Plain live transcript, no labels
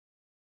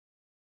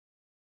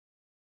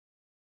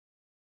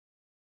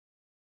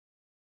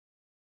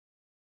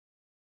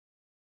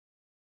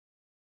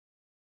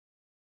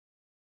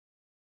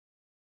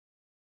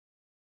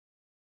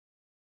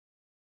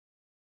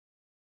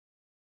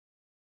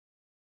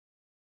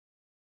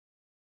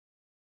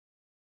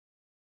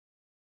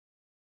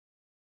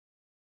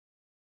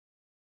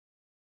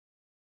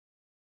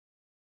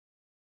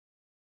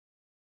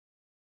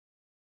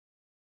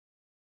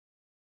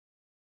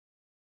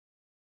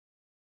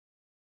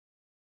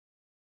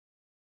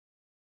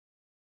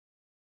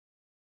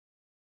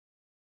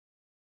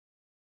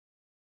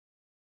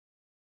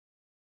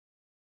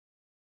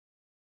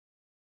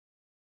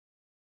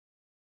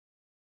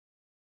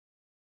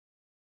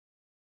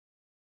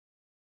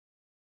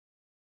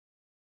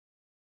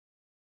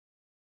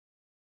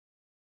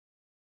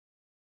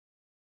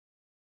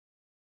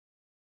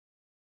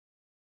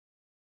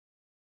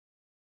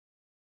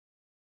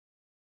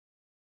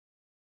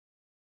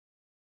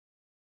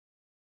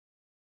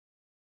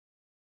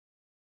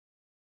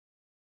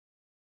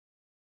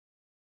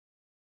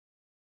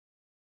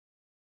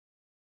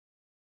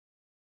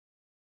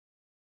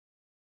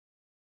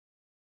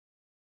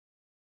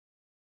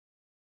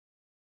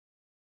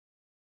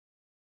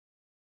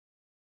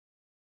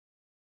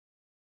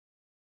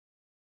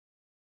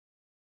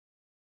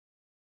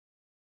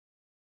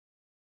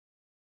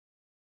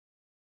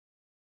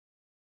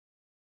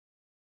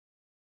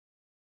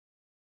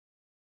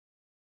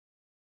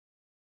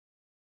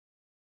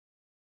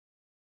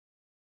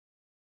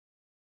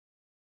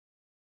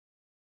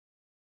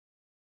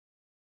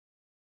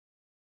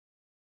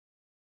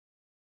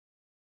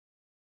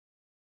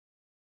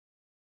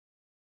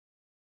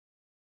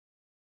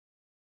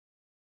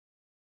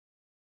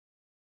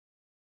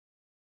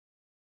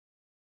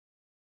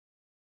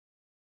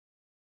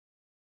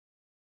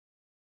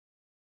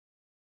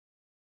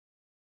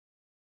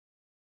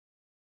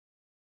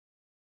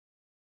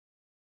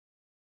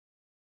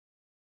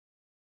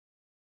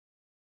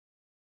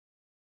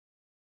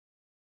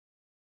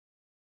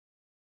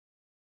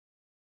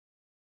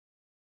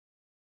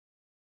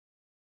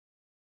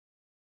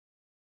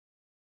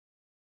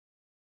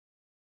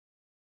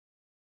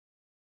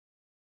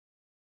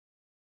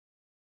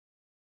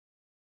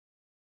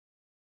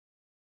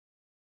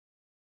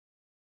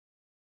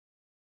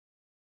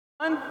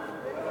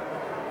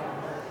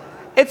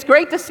It's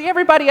great to see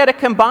everybody at a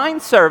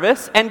combined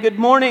service, and good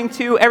morning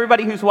to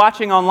everybody who's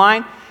watching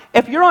online.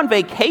 If you're on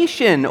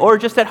vacation or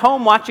just at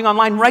home watching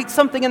online, write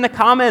something in the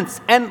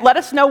comments and let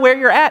us know where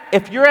you're at.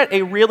 If you're at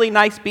a really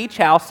nice beach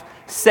house,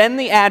 send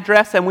the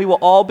address and we will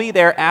all be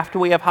there after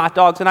we have hot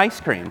dogs and ice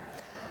cream.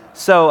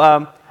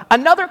 So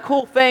another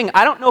cool thing,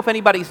 I don't know if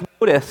anybody's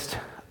noticed,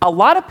 a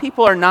lot of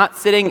people are not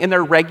sitting in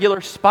their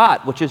regular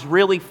spot, which is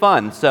really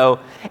fun. So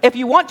if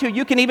you want to,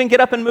 you can even get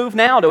up and move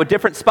now to a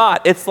different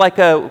spot. It's like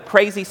a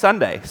crazy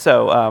Sunday.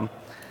 So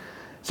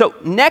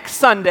next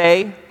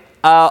Sunday,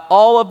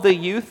 all of the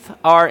youth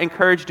are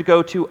encouraged to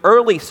go to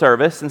early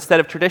service instead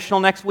of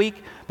traditional next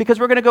week because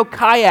we're going to go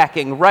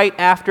kayaking right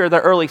after the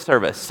early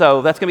service.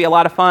 So that's going to be a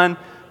lot of fun.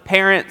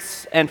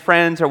 Parents and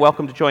friends are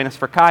welcome to join us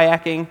for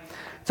kayaking.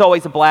 It's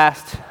always a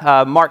blast.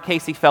 Mark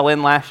Casey fell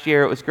in last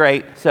year. It was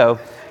great. So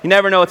you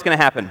never know what's going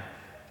to happen.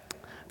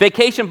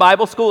 Vacation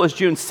Bible School is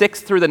June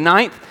 6th through the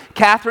 9th.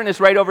 Catherine is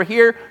right over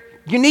here.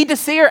 You need to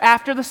see her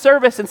after the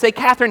service and say,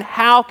 Catherine,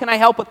 how can I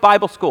help with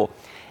Bible school?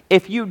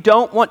 If you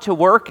don't want to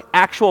work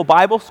actual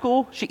Bible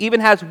school, she even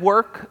has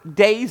work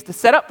days to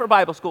set up for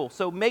Bible school.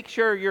 So make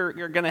sure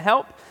you're going to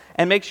help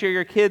and make sure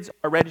your kids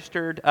are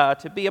registered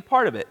to be a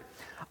part of it.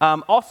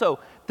 Also,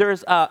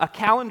 there's a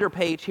calendar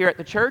page here at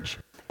the church.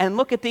 And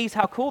look at these,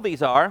 how cool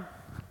these are.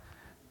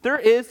 There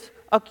is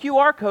a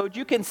QR code.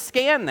 You can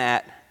scan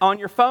that on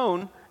your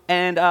phone,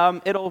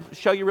 and it'll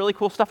show you really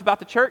cool stuff about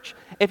the church.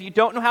 If you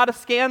don't know how to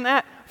scan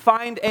that,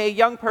 find a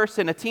young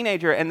person, a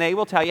teenager, and they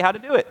will tell you how to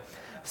do it.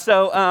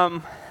 So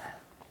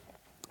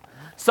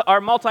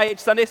our multi-age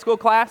Sunday school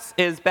class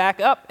is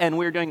back up, and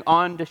we're doing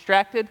On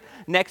Distracted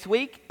next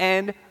week,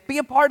 and be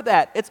a part of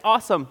that. It's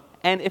awesome.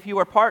 And if you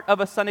are part of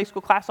a Sunday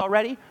school class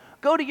already,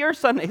 go to your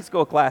Sunday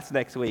school class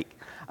next week.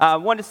 I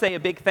want to say a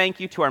big thank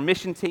you to our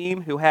mission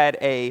team who had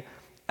a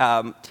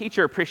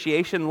teacher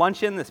appreciation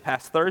luncheon this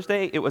past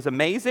Thursday. It was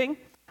amazing.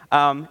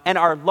 And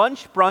our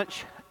lunch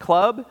brunch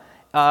club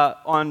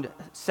on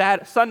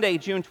Sunday,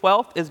 June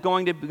 12th, is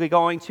going to be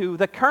going to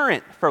The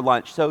Current for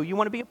lunch. So you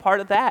want to be a part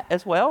of that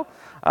as well.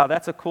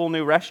 That's a cool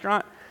new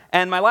restaurant.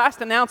 And my last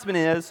announcement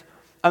is,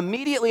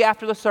 immediately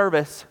after the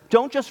service,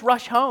 don't just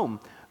rush home.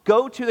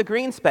 Go to the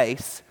green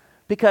space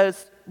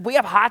because we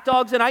have hot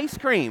dogs and ice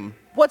cream.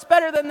 What's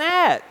better than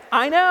that?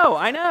 I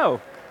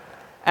know.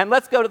 And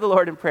let's go to the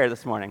Lord in prayer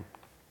this morning.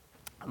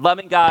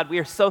 Loving God, we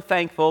are so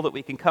thankful that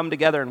we can come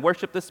together and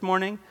worship this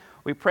morning.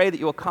 We pray that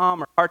you will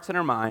calm our hearts and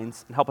our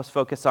minds and help us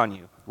focus on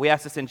you. We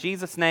ask this in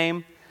Jesus'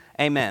 name.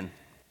 Amen.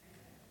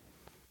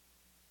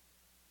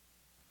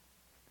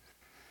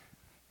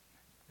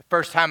 The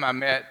first time I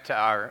met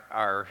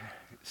our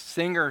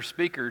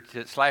singer-speaker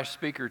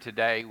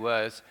today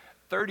was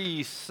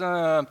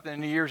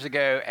 30-something years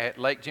ago at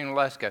Lake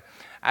Junaluska.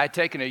 I had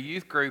taken a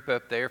youth group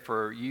up there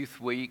for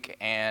Youth Week,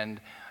 and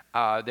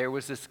there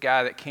was this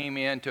guy that came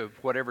into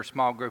whatever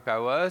small group I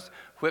was,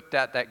 whipped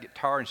out that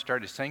guitar and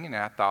started singing,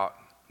 and I thought,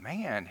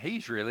 man,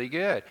 he's really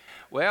good.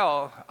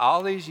 Well,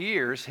 all these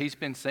years, he's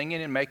been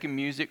singing and making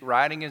music,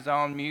 writing his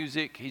own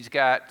music. He's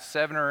got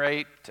 7 or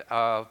 8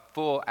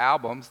 full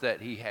albums that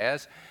he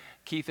has.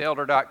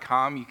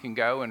 KeithElder.com, you can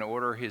go and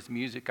order his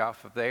music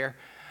off of there.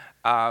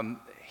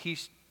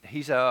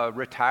 He's a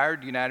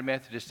retired United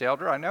Methodist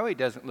elder. I know he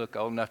doesn't look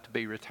old enough to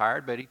be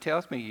retired, but he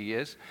tells me he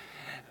is.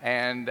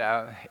 And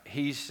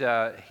he's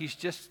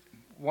just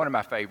one of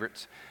my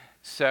favorites.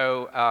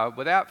 So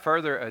without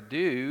further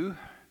ado,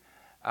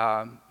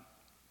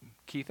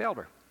 Keith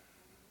Elder.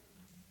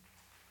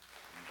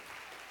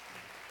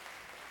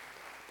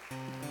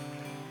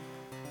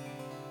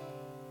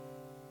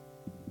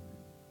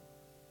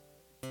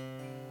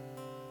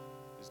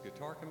 Is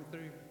guitar coming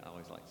through? I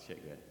always like to check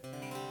that.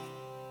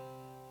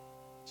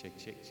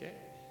 Check.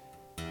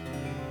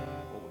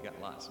 Oh, we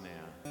got lots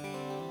now.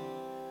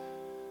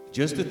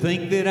 Just to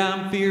think that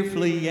I'm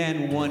fearfully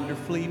and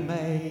wonderfully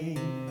made,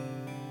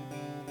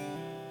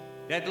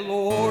 that the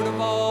Lord of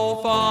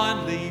all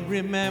fondly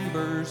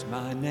remembers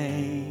my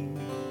name,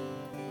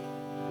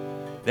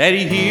 that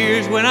He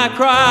hears when I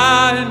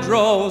cry and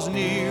draws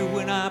near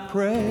when I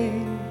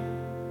pray,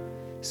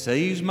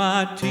 saves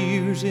my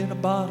tears in a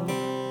bottle.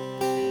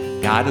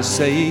 Gotta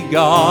say,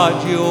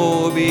 God,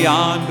 you're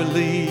beyond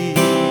belief.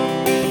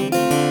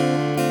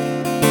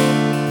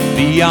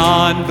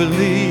 Beyond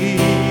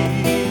belief.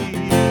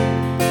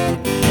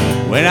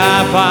 When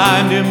I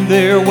find Him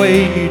there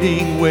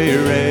waiting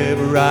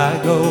wherever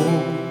I go,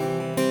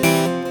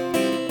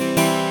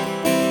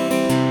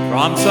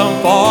 from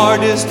some far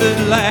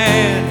distant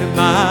land to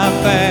my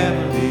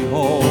family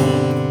home.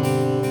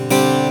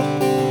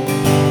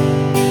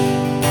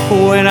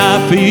 When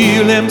I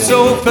feel Him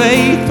so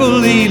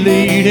faithfully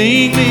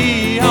leading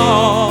me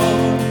on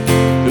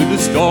through the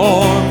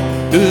storm,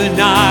 through the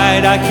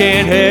night, I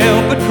can't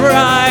help but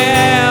cry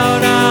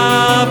out,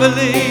 I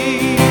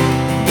believe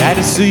that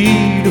a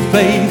seed of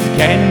faith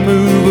can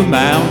move a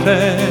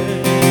mountain.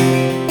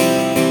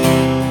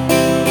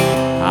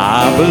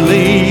 I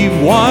believe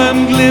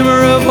one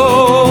glimmer of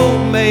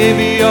hope may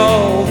be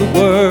all the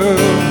world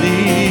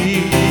needs.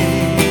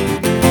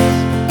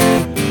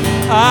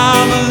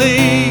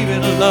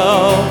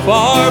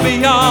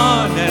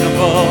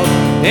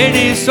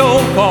 any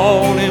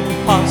so-called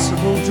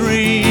impossible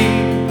dream.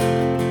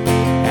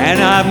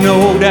 And I've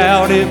no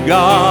doubt if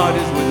God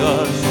is with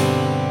us,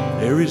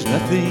 there is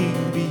nothing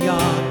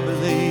beyond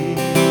belief.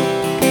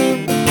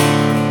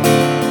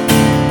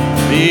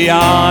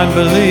 Beyond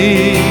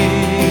belief.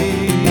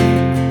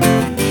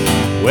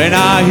 When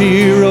I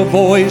hear a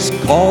voice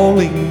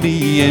calling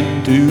me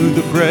into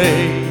the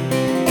fray,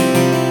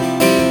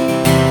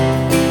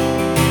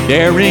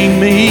 daring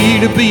me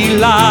to be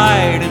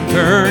light and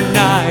turn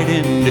night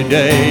into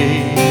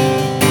day,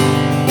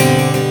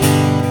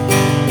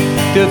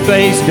 to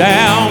face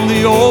down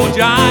the old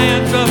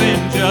giants of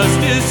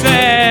injustice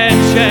and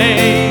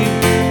shame,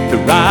 to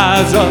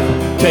rise up,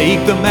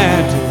 take the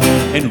mantle,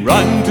 and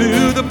run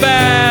to the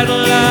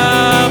battle.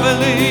 I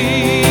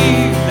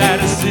believe that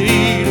a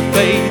seed of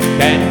faith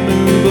can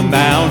move a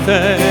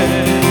mountain.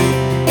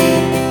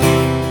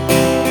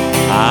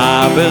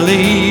 I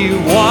believe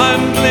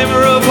one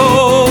glimmer of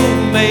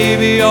hope may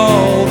be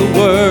all the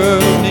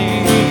world needs.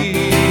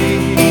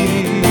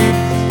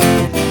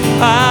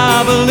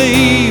 I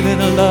believe in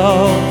a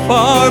love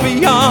far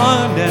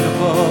beyond and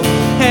above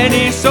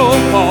any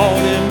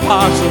so-called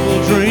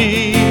impossible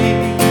dream.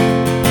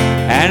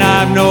 And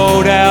I've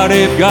no doubt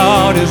if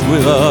God is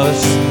with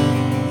us,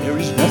 there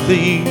is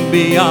nothing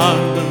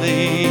beyond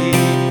belief.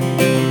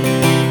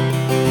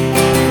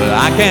 But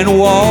I can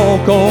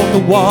walk on the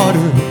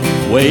water,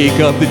 wake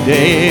up the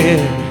dead,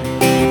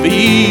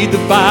 feed the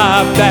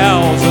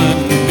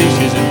 5,000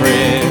 fishes and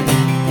bread,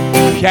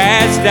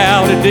 cast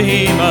out a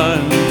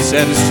demon,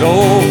 set a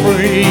soul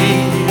free,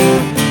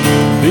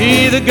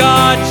 be the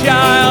God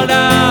child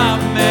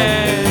I'm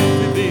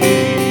meant to be.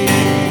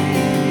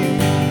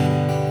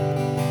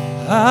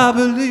 I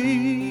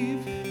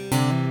believe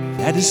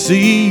that a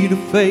seed of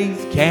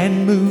faith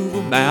can move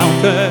a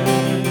mountain.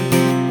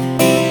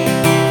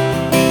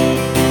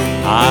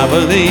 I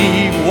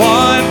believe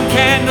one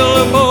candle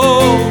of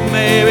hope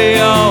may be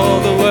all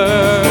the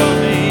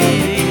world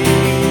needs.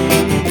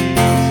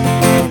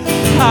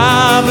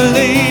 I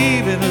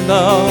believe in a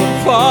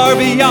love far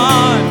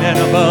beyond and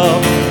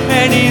above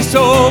any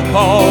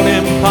so-called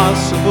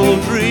impossible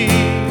dream.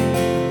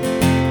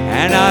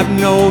 And I've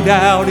no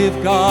doubt if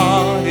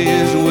God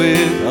is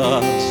with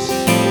us,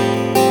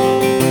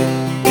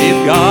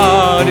 if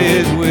God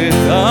is with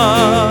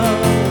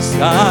us,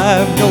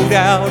 I've no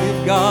doubt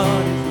if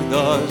God is with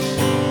us,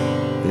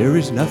 there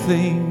is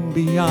nothing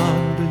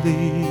beyond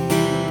belief.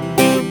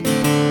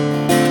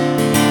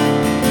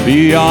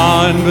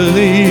 Beyond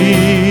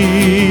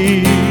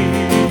belief.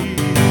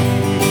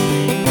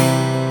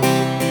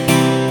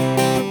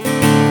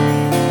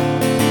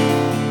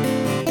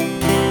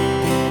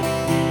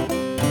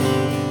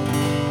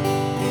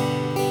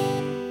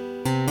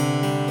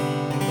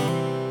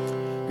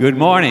 Good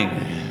morning.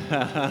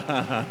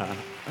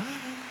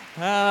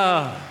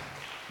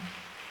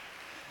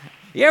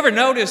 You ever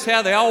notice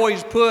how they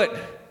always put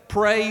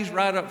praise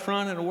right up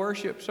front in a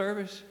worship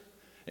service?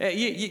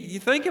 You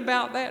think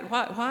about that?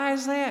 Why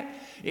is that?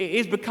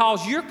 It's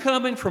because you're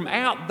coming from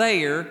out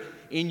there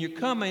and you're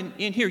coming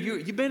in here.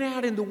 You've been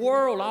out in the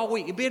world all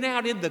week. You've been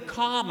out in the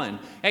common.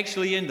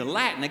 Actually, in the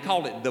Latin, they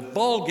called it the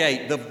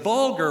Vulgate, the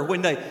vulgar,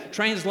 when they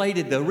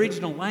translated the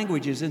original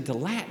languages into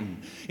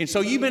Latin. And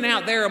so you've been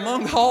out there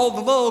among all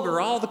the vulgar,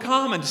 all the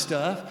common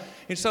stuff.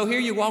 And so here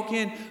you walk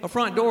in a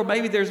front door,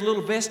 maybe there's a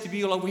little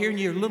vestibule over here and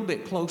you're a little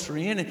bit closer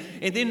in.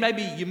 And then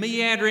maybe you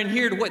meander in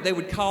here to what they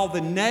would call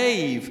the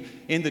nave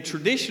in the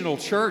traditional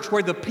church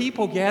where the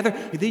people gather.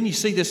 And then you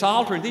see this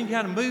altar and then you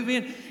kind of move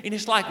in. And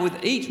it's like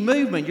with each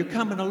movement, you're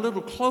coming a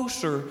little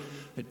closer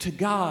to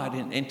God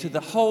and to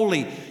the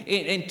holy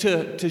and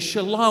to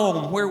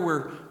shalom where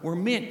we're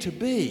meant to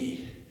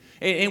be.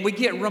 And we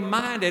get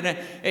reminded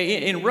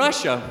in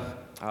Russia.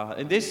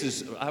 And this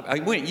is, I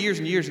went years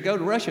and years ago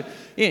to Russia.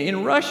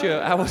 In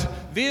Russia, I was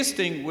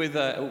visiting with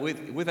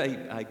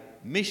a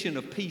mission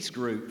of peace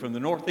group from the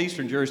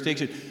northeastern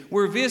jurisdiction. We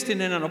were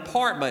visiting in an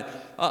apartment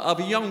of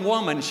a young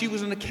woman. She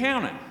was an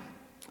accountant.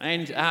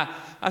 And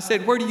I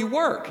said, "Where do you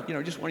work?" You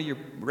know, just one of your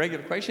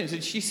regular questions.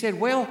 And she said,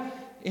 "Well,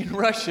 in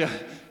Russia,"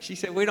 she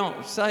said, "we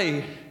don't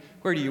say,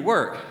 'Where do you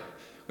work?'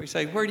 We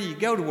say, 'Where do you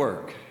go to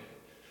work?'"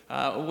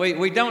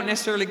 We don't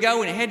necessarily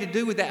go, and it had to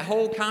do with that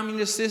whole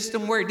communist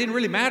system where it didn't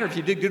really matter if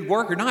you did good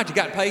work or not. You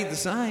got paid the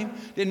same.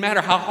 It didn't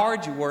matter how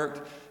hard you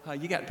worked.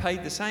 You got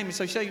paid the same. And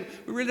so we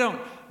really don't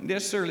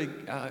necessarily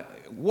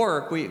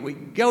work. We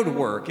go to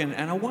work. And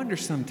I wonder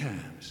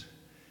sometimes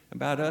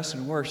about us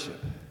and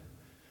worship.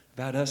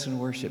 About us and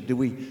worship. Do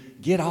we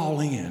get all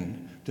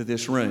in to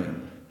this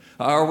room?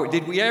 Or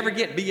did we ever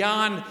get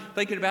beyond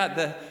thinking about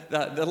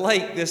the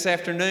lake this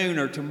afternoon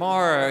or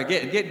tomorrow? Or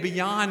get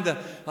beyond the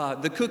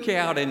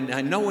cookout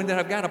and knowing that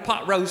I've got a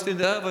pot roast in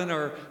the oven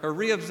or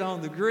ribs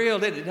on the grill?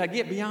 Did I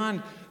get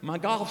beyond my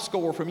golf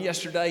score from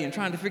yesterday and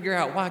trying to figure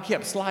out why I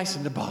kept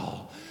slicing the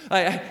ball?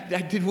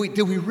 Did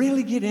we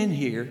really get in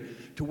here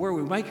to where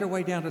we make our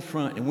way down to the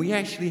front and we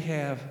actually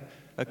have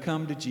a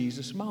come to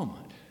Jesus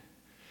moment?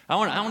 I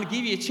want to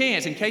give you a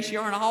chance in case you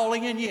aren't all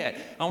in yet.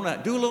 I want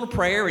to do a little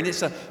prayer, and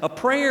it's a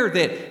prayer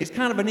that is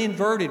kind of an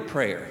inverted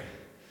prayer.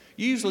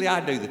 Usually I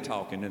do the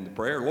talking in the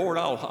prayer. Lord,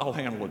 I'll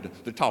handle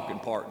the talking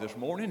part this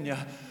morning.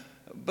 Yeah.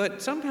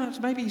 But sometimes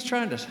maybe he's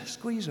trying to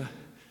squeeze a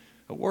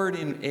word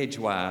in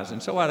edgewise.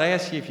 And so I'd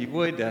ask you if you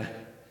would to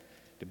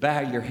bow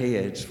your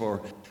heads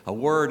for a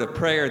word of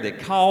prayer that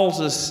calls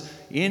us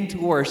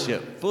into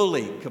worship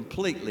fully,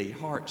 completely,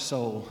 heart,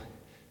 soul,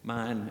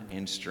 mind,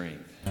 and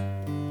strength.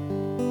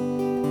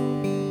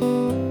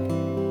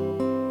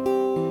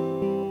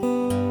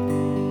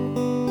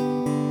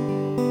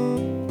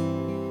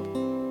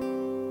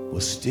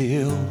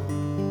 Still,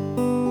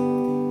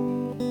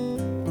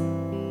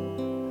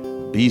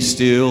 be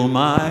still,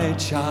 my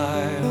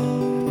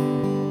child.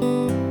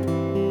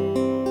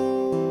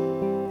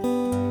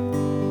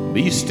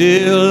 Be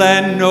still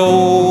and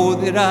know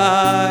that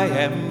I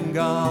am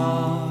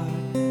God.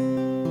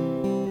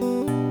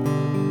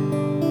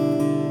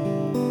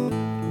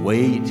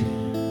 Wait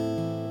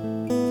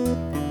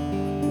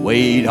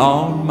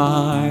on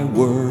my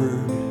word.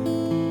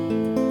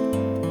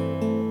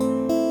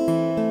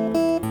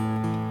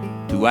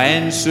 To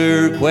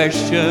answer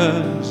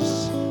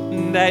questions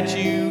that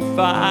you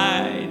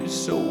find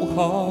so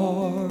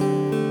hard,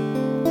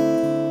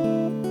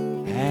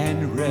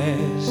 and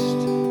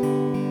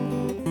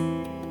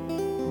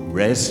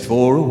rest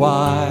for a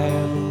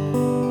while,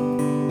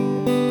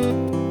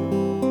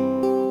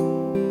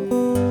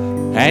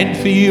 and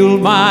feel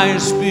my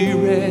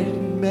spirit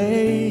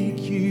make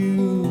you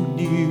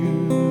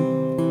new.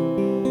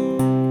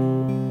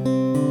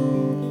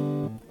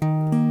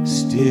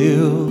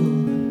 Still,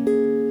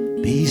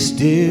 be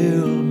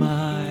still,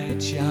 my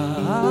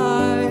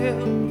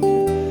child,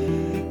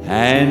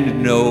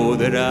 and know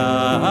that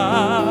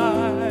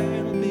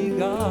I'll be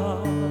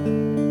God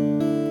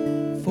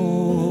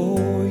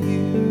for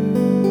you.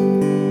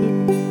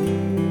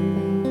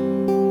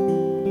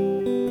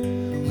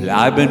 Well,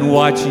 I've been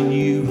watching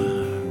you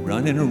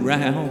running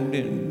around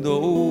in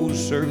those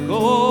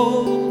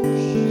circles,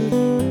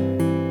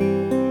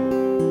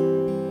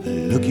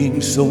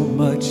 looking so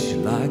much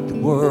like the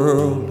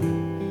world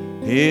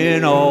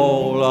in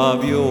all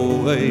of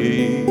your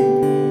ways,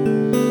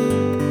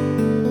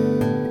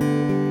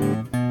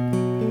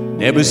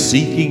 never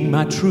seeking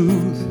my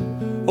truth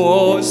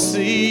or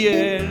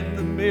seeing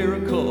the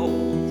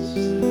miracles,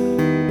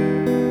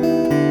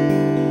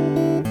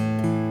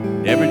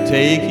 never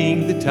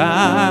taking the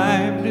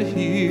time to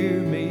hear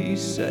me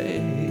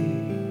say,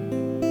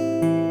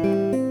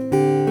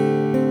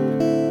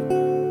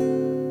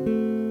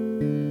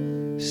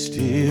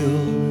 still,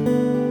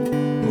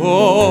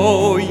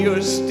 oh,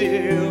 you're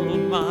still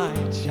my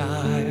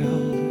child.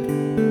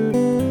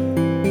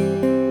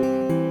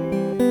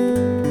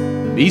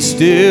 Be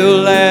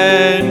still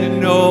and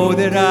know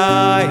that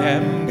I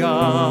am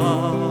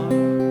God.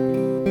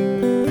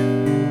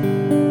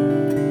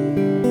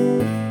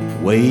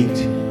 Wait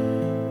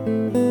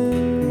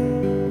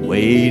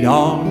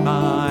on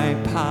my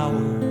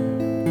power.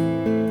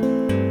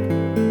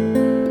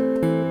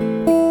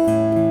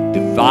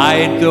 To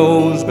fight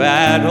those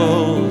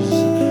battles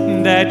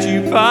that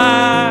you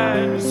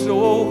find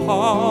so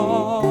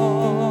hard,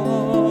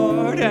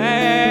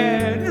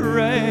 and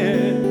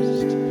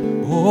rest,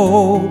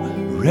 oh,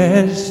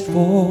 rest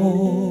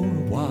for a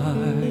while,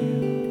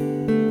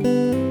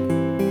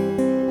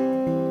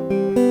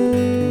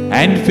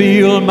 and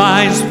feel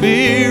my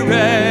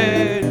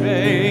spirit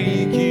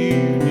make you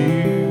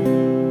new.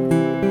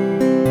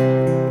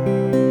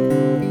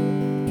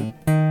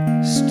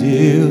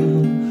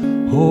 Still,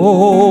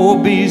 oh,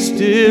 be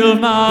still,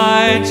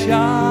 my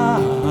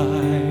child,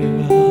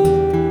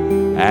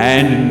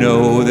 and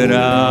know that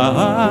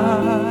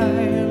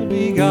I'll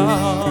be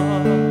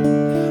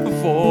God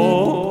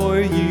for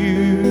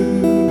you,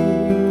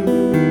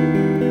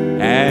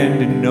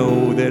 and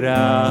know that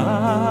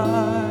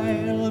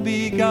I'll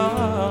be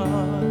God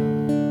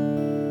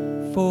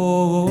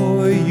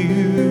for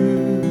you,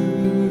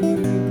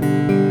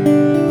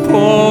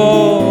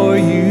 for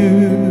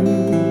you,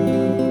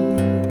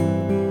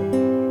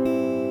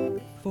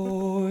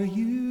 for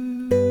you.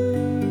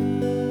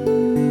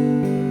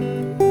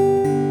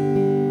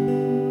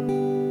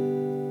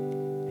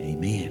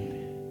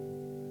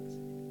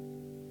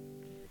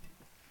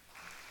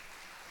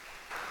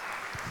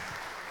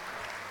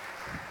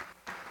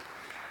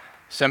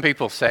 Some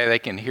people say they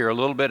can hear a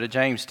little bit of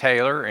James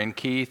Taylor and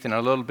Keith and a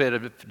little bit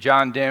of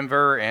John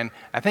Denver, and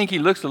I think he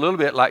looks a little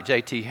bit like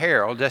J.T.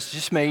 Harrell. That's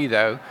just me,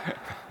 though.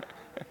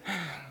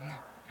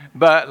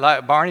 But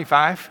like Barney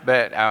Fife,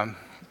 but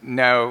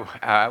no,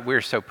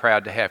 we're so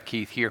proud to have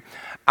Keith here.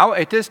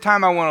 At this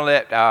time, I want to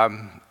let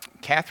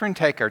Catherine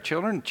take our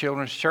children to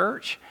Children's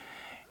Church.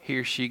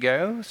 Here she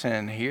goes,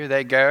 and here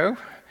they go.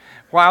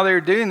 While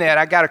they're doing that,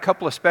 I got a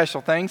couple of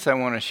special things I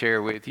want to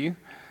share with you.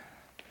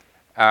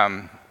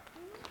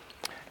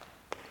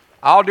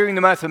 All during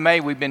the month of May,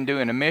 we've been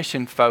doing a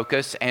mission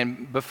focus,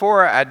 and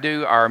before I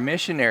do our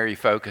missionary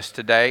focus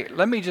today,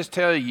 let me just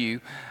tell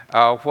you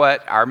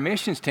what our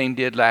missions team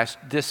did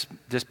this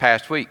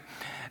past week.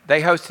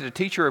 They hosted a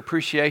teacher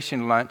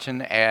appreciation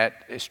luncheon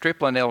at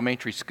Stripland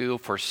Elementary School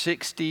for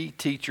 60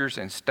 teachers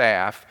and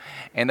staff,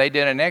 and they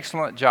did an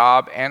excellent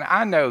job, and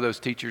I know those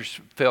teachers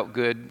felt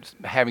good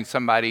having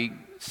somebody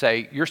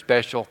say, "You're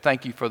special,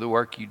 thank you for the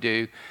work you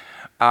do."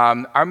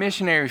 Our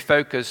missionary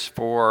focus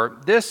for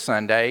this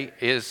Sunday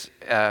is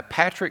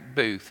Patrick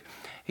Booth.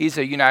 He's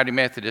a United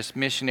Methodist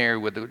missionary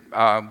with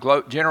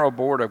the General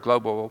Board of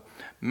Global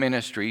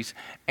Ministries,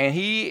 and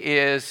he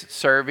is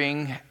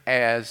serving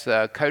as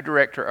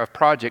co-director of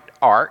Project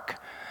ARC,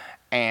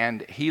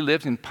 and he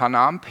lives in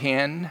Phnom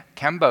Penh,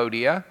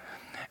 Cambodia,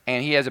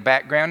 and he has a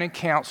background in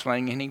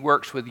counseling, and he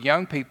works with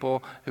young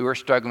people who are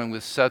struggling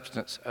with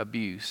substance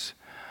abuse.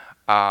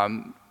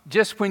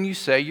 Just when you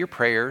say your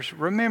prayers,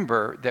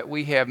 remember that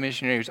we have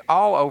missionaries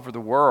all over the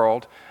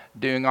world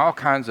doing all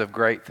kinds of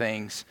great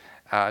things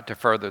to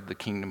further the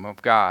kingdom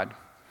of God.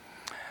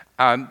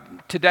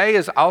 Today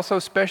is also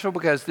special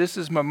because this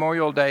is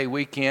Memorial Day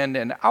weekend,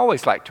 and I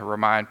always like to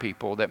remind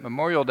people that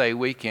Memorial Day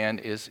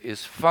weekend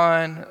is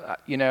fun.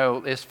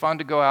 It's fun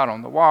to go out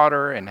on the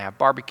water and have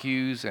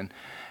barbecues and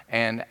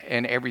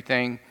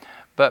everything.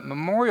 But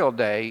Memorial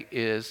Day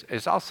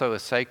is also a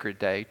sacred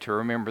day to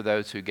remember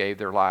those who gave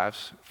their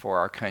lives for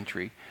our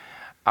country.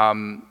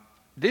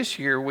 This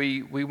year,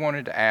 we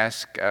wanted to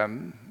ask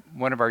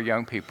one of our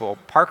young people,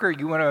 Parker,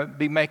 you want to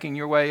be making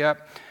your way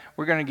up?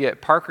 We're going to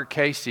get Parker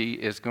Casey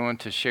is going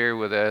to share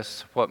with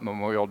us what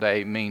Memorial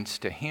Day means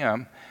to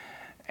him,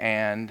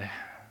 and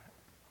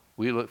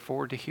we look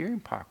forward to hearing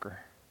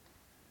Parker.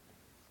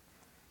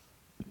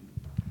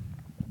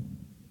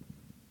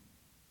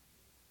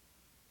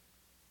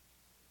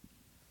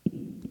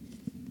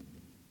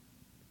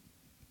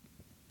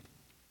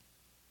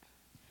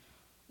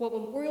 What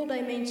Memorial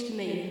Day means to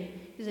me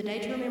is a day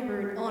to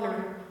remember and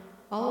honor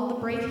all of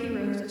the brave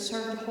heroes that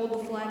served to hold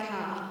the flag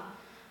high.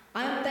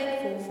 I am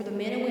thankful for the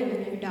men and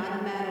women who died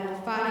in battle,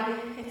 fighting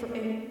and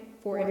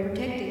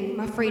protecting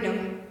my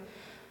freedom.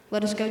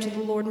 Let us go to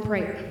the Lord in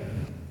prayer.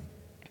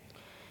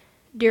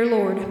 Dear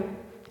Lord,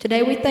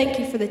 today we thank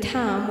you for the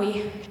time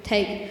we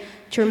take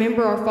to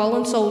remember our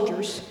fallen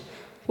soldiers.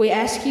 We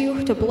ask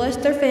you to bless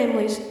their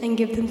families and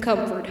give them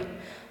comfort.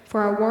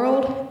 For our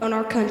world and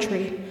our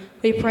country,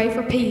 we pray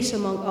for peace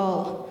among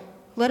all.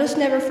 Let us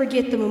never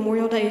forget the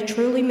Memorial Day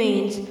truly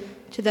means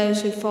to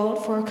those who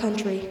fought for our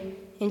country.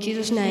 In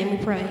Jesus' name we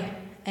pray.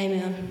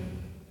 Amen.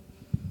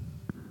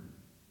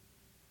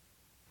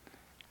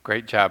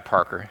 Great job,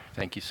 Parker.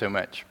 Thank you so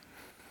much.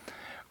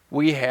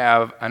 We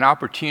have an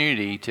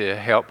opportunity to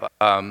help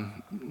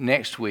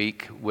next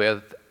week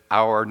with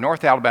our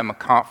North Alabama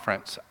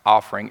Conference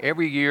offering.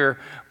 Every year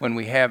when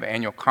we have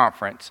annual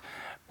conference,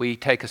 we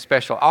take a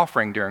special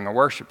offering during a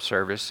worship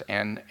service,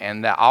 and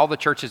all the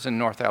churches in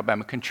North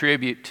Alabama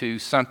contribute to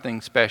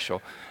something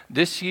special.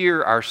 This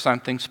year, our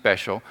something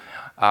special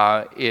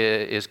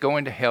is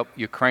going to help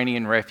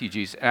Ukrainian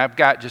refugees. And I've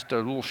got just a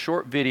little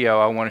short video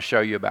I want to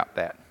show you about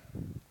that.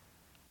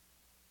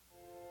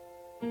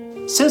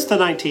 Since the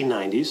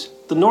 1990s,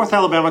 the North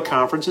Alabama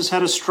Conference has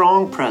had a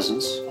strong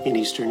presence in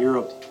Eastern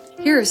Europe.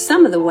 Here are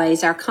some of the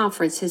ways our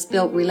conference has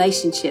built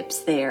relationships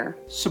there.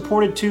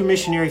 Supported 2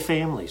 missionary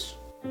families.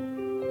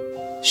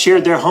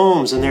 Shared their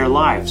homes and their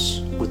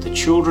lives with the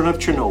children of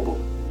Chernobyl.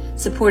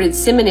 Supported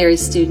seminary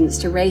students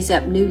to raise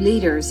up new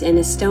leaders in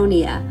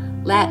Estonia,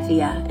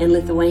 Latvia, and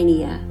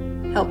Lithuania.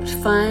 Helped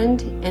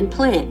fund and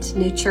plant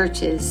new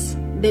churches.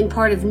 Been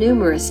part of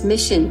numerous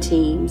mission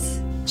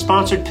teams.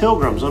 Sponsored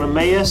pilgrims on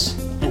Emmaus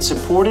and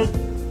supported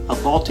a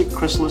Baltic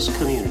chrysalis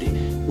community.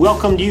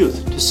 Welcomed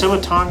youth to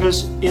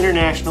Samatonga's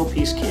International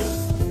Peace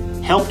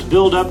Camp. Helped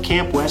build up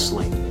Camp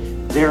Wesley,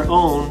 their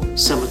own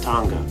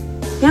Samatonga.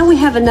 Now we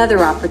have another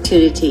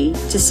opportunity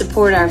to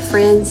support our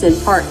friends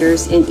and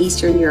partners in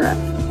Eastern Europe.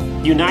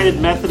 United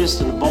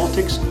Methodists in the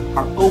Baltics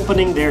are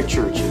opening their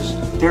churches,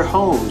 their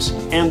homes,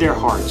 and their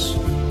hearts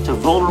to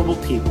vulnerable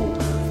people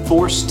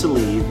forced to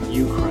leave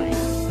Ukraine.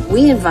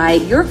 We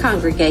invite your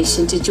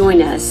congregation to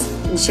join us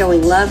in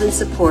showing love and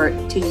support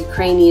to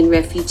Ukrainian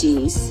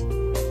refugees.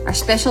 Our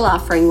special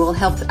offering will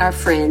help our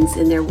friends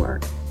in their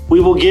work.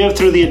 We will give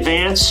through the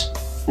advance,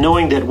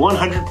 knowing that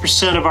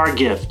 100% of our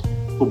gift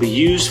will be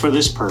used for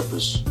this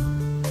purpose.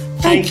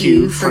 Thank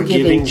you for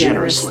giving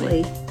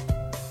generously.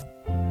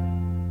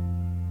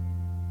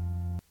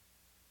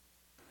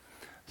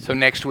 So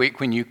next week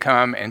when you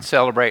come and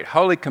celebrate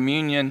Holy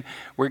Communion,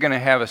 we're going to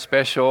have a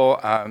special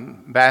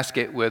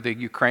basket with a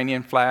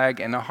Ukrainian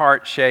flag and a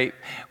heart shape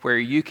where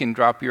you can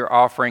drop your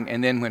offering.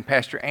 And then when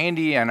Pastor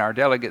Andy and our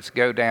delegates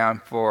go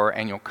down for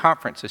annual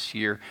conference this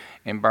year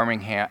in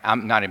Birmingham,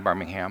 not in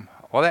Birmingham.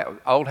 Well, that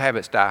old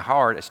habits die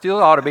hard. It still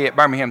ought to be at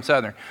Birmingham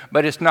Southern,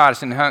 but it's not.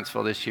 It's in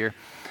Huntsville this year.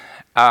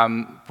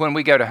 When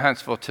we go to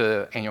Huntsville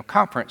to annual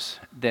conference,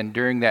 then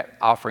during that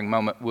offering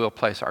moment, we'll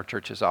place our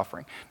church's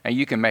offering. Now,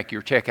 you can make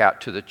your check out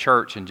to the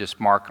church and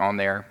just mark on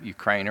there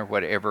Ukraine or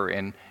whatever,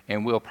 and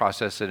we'll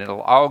process it.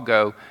 It'll all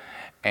go,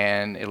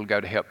 and it'll go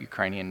to help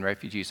Ukrainian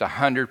refugees.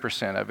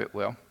 100% of it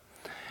will.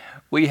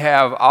 We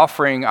have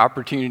offering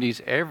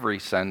opportunities every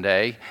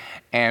Sunday,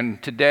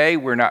 and today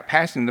we're not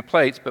passing the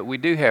plates, but we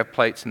do have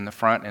plates in the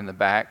front and the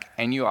back,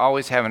 and you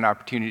always have an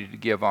opportunity to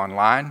give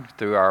online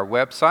through our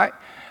website,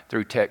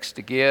 through text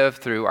to give,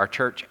 through our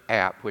church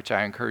app, which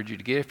I encourage you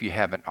to get if you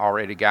haven't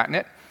already gotten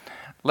it.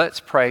 Let's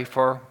pray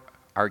for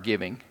our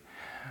giving.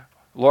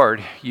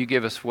 Lord, you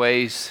give us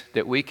ways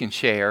that we can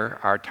share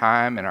our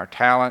time and our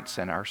talents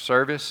and our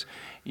service.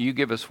 You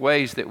give us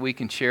ways that we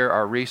can share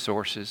our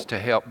resources to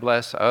help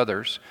bless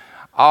others.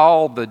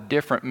 All the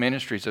different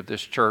ministries of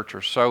this church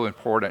are so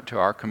important to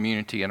our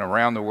community and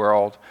around the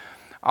world.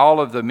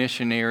 All of the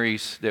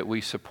missionaries that we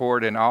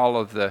support and all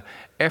of the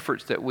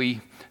efforts that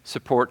we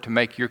support to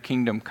make your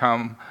kingdom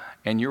come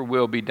and your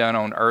will be done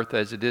on earth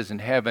as it is in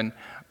heaven.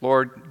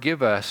 Lord,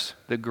 give us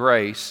the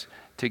grace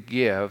to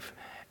give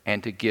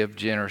and to give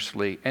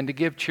generously and to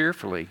give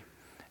cheerfully.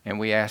 And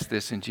we ask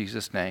this in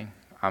Jesus' name.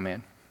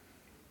 Amen.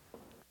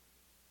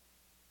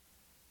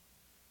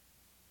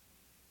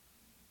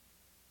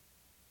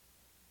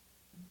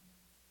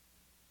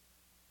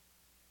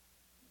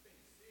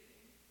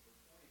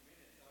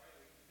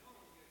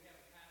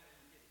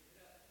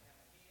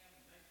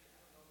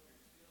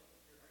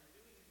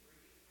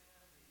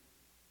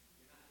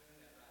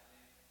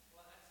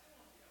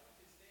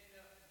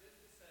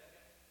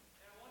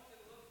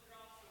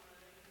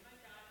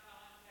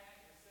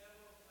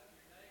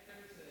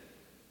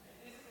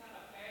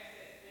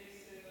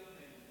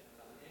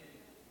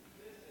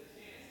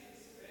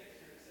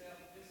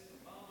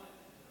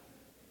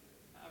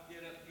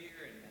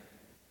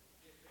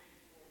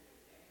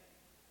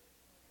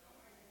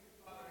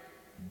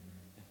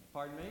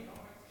 Pardon me?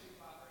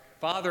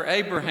 Father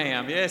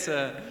Abraham, yes.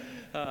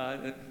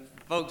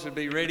 Folks would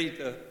be ready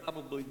to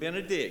probably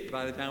benedict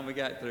by the time we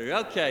got through.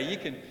 Okay, you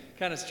can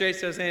kind of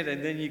stretch those hands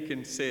and then you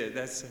can sit.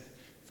 That's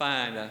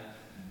fine. I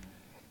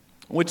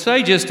would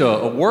say just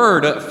a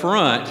word up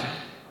front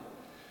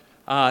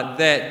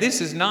that this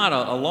is not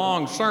a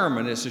long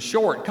sermon. It's a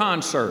short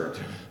concert.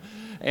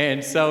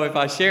 And so if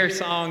I share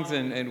songs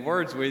and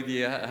words with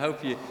you, I hope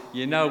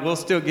you know we'll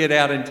still get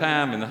out in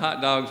time and the hot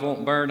dogs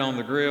won't burn on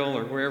the grill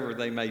or wherever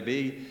they may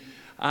be.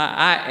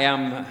 I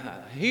am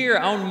here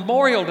on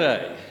Memorial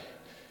Day.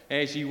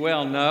 As you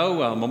well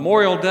know,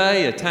 Memorial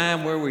Day, a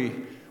time where we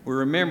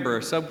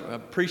remember, so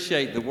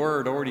appreciate the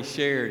word already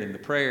shared in the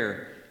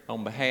prayer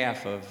on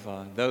behalf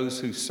of those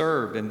who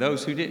served and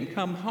those who didn't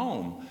come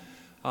home.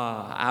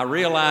 I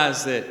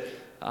realize that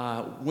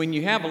when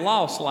you have a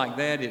loss like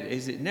that,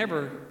 it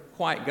never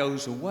quite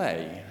goes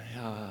away.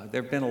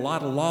 There have been a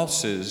lot of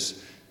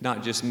losses,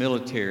 not just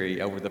military,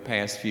 over the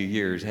past few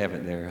years,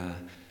 haven't there?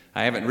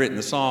 I haven't written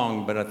the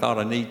song, but I thought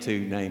I need to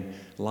name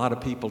a lot of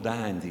people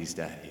dying these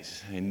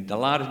days in a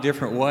lot of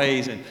different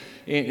ways.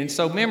 And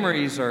so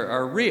memories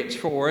are rich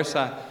for us.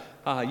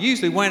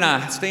 Usually when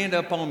I stand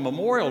up on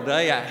Memorial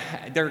Day,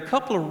 there are a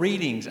couple of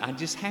readings I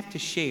just have to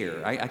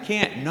share. I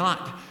can't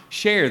not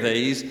share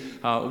these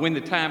when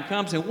the time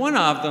comes. And one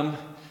of them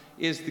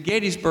is the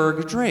Gettysburg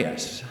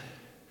Address.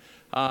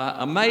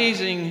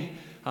 Amazing,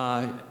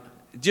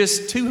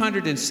 just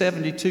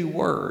 272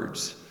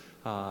 words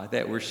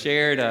that were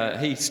shared.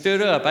 He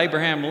stood up,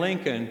 Abraham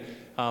Lincoln,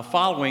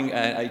 following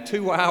a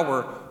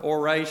 2-hour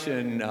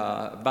oration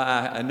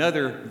by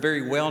another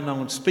very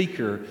well-known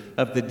speaker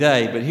of the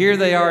day. But here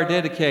they are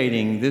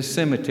dedicating this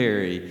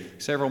cemetery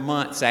several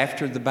months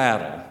after the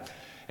battle.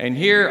 And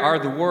here are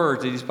the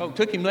words that he spoke. It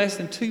took him less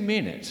than 2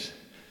 minutes.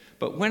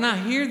 But when I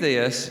hear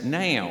this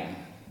now,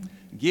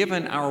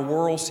 given our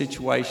world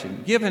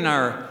situation, given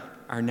our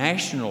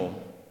national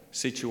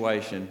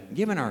situation,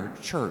 given our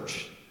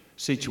church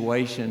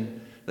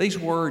situation, these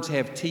words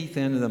have teeth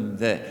in them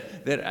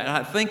that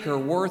I think are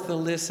worth a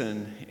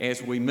listen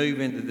as we move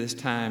into this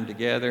time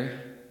together.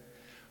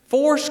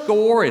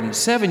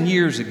 77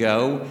 years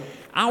ago,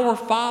 our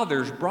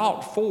fathers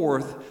brought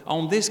forth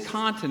on this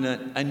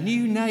continent a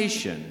new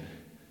nation,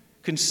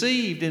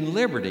 conceived in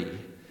liberty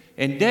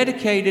and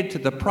dedicated to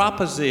the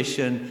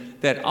proposition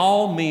that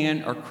all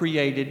men are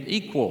created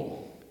equal.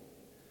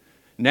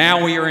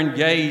 Now we are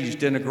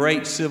engaged in a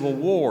great civil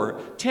war,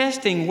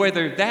 testing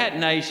whether that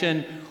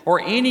nation or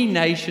any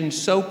nation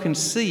so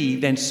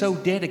conceived and so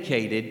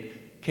dedicated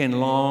can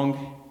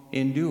long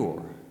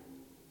endure.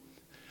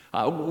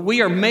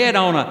 We are met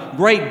on a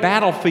great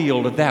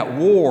battlefield of that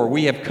war.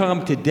 We have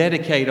come to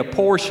dedicate a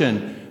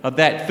portion of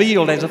that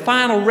field as a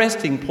final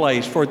resting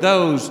place for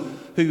those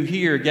who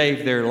here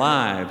gave their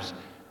lives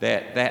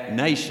that that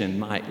nation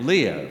might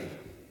live.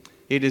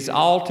 It is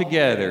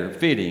altogether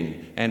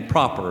fitting and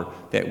proper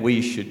that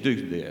we should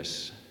do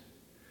this.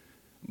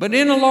 But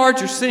in a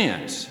larger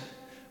sense,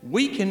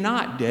 we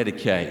cannot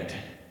dedicate,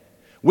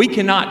 we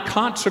cannot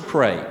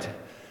consecrate,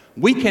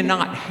 we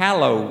cannot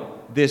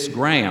hallow this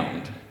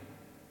ground.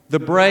 The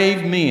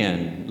brave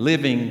men,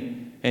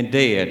 living and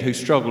dead, who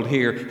struggled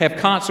here have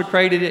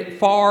consecrated it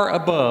far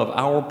above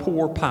our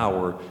poor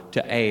power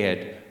to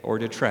add or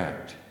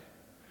detract.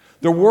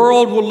 The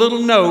world will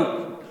little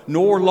note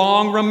nor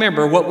long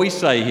remember what we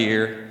say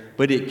here,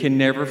 but it can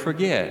never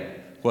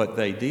forget what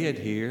they did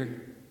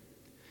here.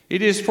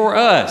 It is for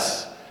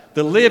us,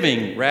 the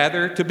living,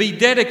 rather, to be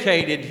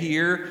dedicated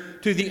here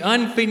to the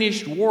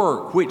unfinished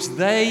work which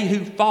they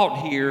who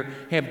fought here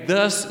have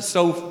thus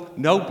so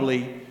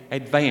nobly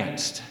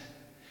advanced.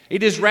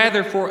 It is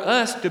rather for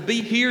us to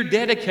be here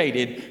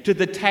dedicated to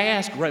the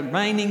task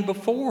remaining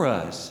before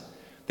us,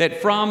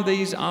 that from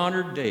these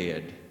honored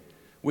dead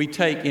we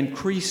take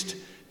increased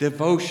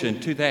devotion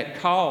to that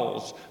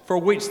cause for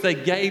which they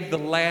gave the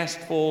last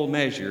full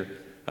measure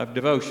of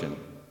devotion.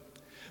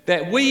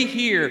 That we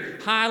here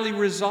highly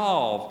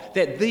resolve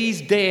that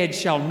these dead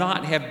shall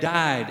not have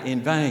died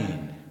in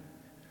vain,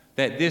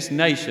 that this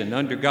nation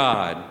under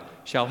God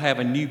shall have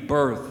a new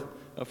birth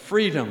of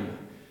freedom,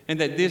 and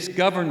that this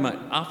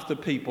government of the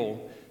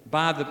people,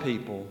 by the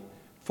people,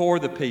 for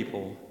the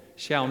people,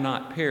 shall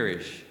not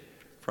perish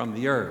from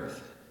the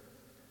earth.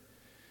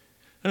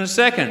 And a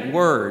second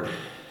word,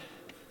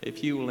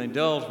 if you will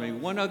indulge me,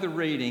 one other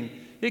reading.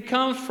 It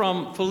comes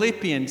from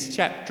Philippians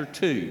chapter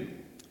 2.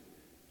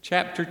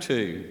 Chapter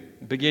 2,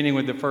 beginning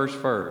with the first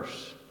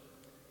verse.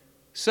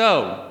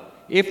 So,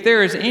 if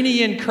there is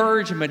any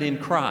encouragement in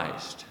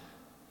Christ,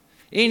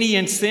 any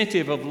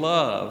incentive of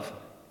love,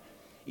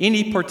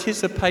 any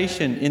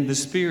participation in the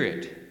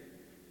Spirit,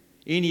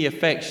 any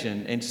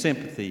affection and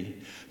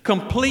sympathy,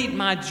 complete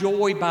my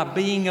joy by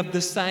being of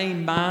the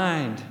same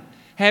mind,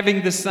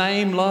 having the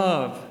same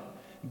love,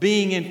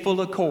 being in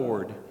full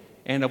accord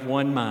and of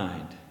one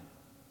mind.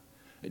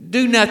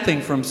 Do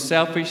nothing from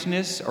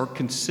selfishness or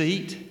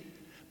conceit,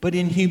 but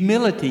in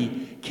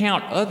humility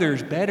count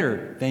others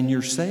better than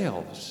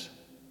yourselves.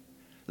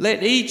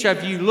 Let each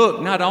of you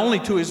look not only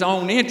to his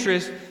own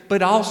interests,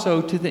 but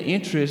also to the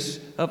interests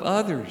of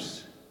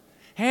others.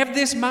 Have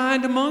this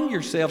mind among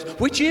yourselves,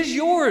 which is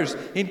yours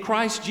in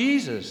Christ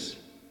Jesus,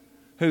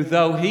 who,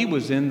 though he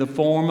was in the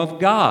form of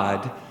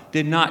God,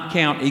 did not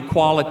count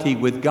equality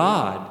with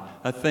God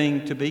a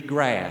thing to be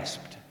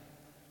grasped,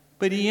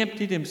 but he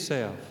emptied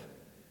himself,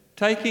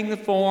 taking the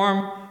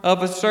form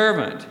of a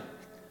servant,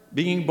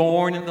 being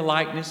born in the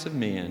likeness of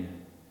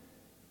men,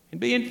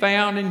 and being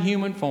found in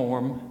human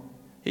form,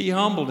 he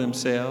humbled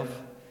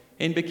himself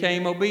and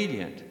became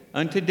obedient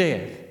unto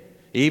death,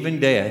 even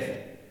death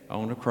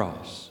on a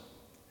cross.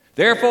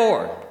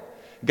 Therefore,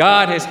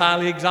 God has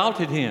highly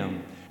exalted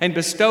him and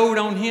bestowed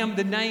on him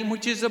the name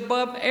which is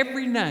above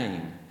every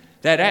name,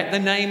 that at the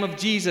name of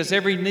Jesus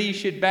every knee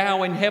should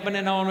bow in heaven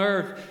and on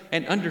earth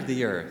and under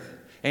the earth,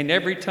 and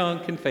every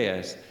tongue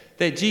confess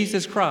that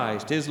Jesus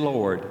Christ is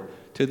Lord,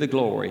 to the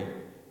glory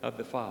of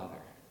the Father.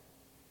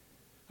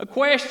 A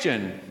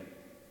question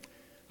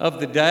of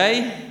the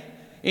day,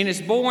 and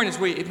it's born as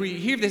we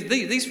hear this.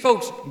 These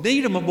folks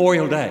need a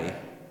Memorial Day.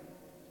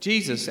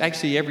 Jesus,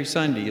 actually every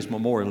Sunday is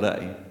Memorial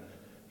Day.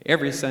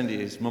 Every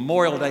Sunday is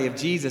Memorial Day of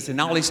Jesus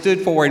and all he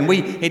stood for, and we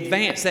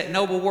advance that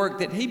noble work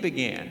that he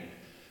began.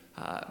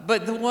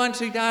 But the ones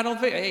who died on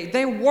faith,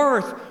 they're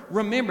worth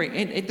remembering.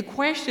 And the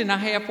question I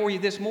have for you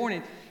this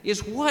morning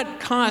is, what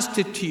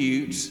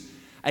constitutes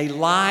a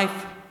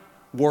life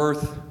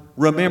worth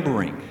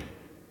remembering?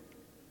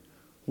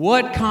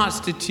 What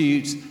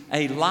constitutes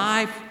a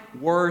life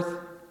worth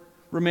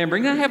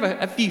remembering? I have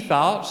a few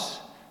thoughts.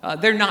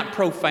 They're not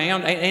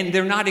profound and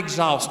they're not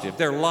exhaustive.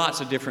 There are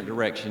lots of different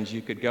directions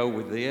you could go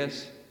with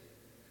this.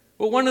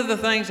 But one of the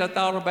things I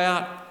thought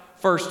about,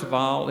 first of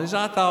all, is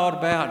I thought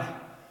about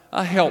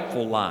a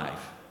helpful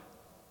life.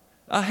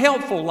 A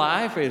helpful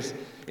life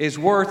is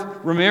worth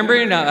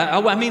remembering.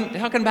 I mean,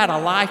 talking about a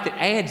life that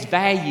adds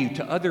value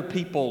to other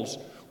people's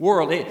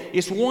world.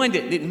 It's one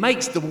that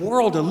makes the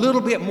world a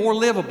little bit more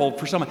livable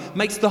for someone,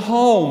 makes the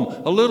home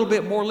a little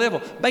bit more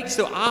livable, makes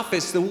the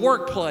office, the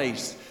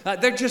workplace.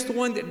 They're just the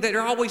one that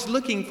are always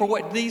looking for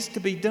what needs to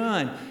be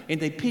done, and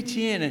they pitch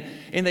in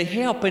and they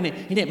help, and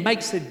it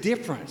makes a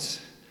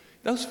difference.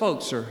 Those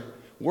folks are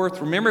worth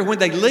remembering. When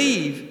they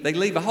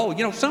leave a hole.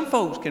 You know, some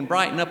folks can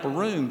brighten up a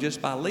room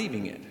just by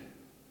leaving it.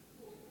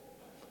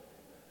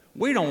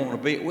 We don't want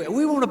to be,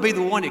 we want to be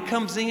the one that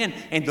comes in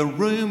and the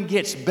room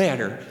gets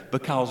better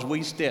because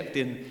we stepped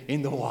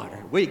in the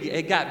water.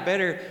 It got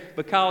better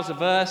because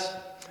of us.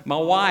 My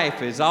wife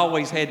has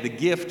always had the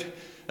gift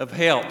of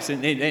helps.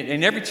 And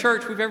every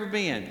church we've ever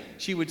been,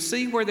 she would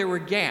see where there were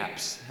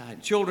gaps,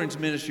 children's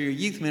ministry or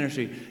youth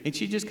ministry, and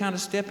she'd just kind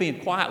of step in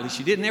quietly.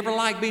 She didn't ever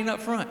like being up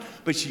front,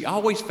 but she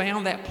always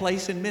found that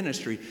place in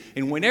ministry.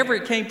 And whenever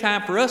it came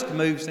time for us to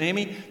move,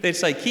 Sammy, they'd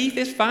say, Keith,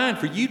 it's fine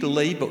for you to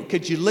leave, but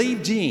could you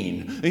leave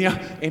Jean? You know,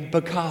 and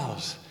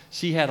because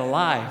she had a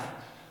life,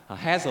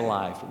 has a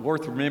life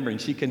worth remembering,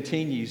 she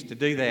continues to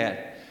do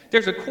that.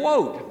 There's a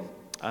quote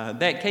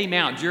that came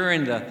out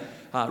during the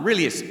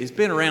really, it's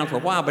been around for a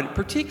while, but it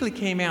particularly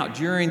came out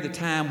during the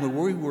time when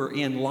we were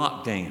in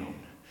lockdown.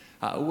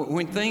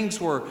 When things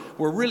were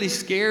really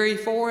scary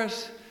for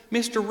us.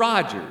 Mr.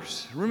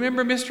 Rogers,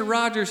 remember Mr.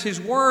 Rogers?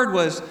 His word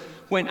was,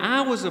 when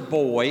I was a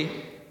boy,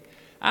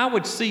 I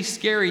would see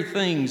scary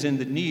things in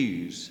the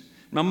news.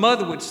 My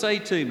mother would say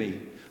to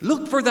me,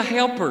 look for the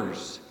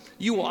helpers.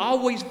 You will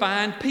always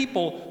find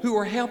people who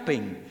are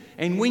helping.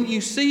 And when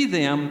you see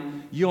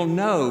them, you'll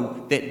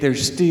know that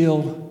there's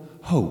still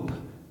hope.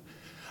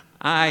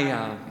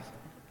 I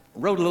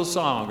wrote a little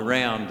song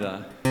around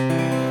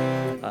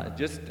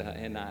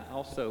and I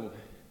also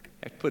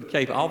have to put a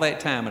capo. All that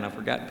time, and I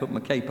forgot to put my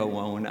capo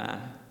on.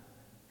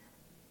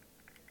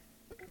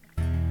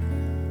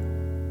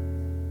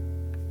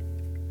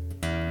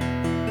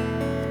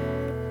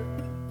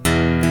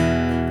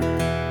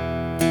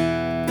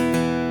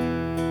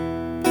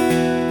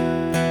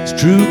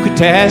 True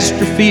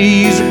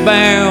catastrophes are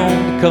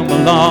bound to come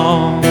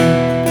along.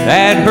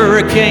 That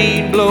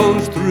hurricane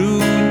blows through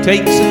and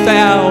takes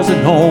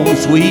 1,000 home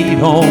sweet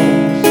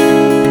homes.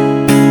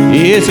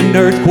 It's an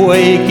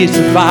earthquake, it's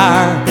a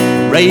fire,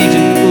 a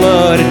raging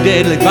flood, a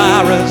deadly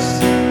virus.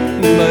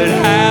 But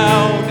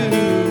how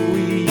do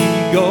we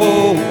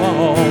go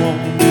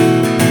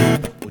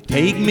on? Well,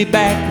 take me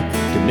back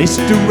to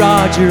Mr.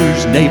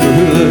 Rogers'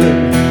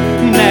 neighborhood.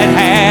 That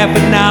half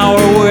an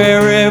hour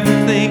where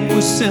everything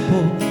was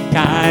simple,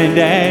 kind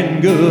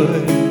and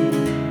good.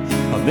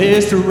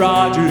 Mr.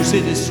 Rogers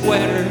in his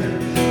sweater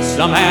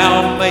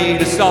somehow made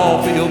us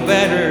all feel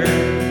better.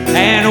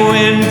 And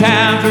when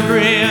times were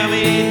grim,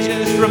 he'd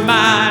just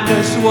remind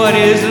us what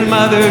his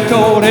mother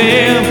told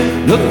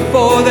him. Look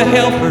for the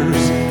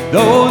helpers,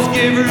 those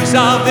givers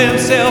of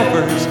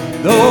themselves,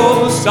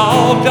 those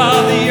salt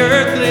of the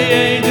earthly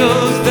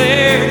angels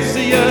there to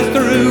see us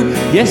through.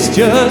 Yes,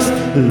 just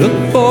look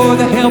for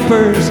the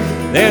helpers.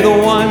 They're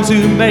the ones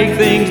who make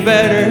things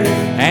better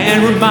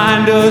and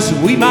remind us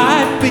we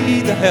might be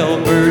the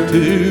helper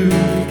too.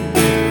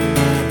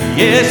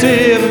 Yes,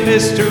 if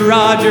Mr.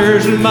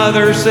 Rogers'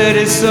 mother said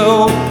it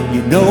so,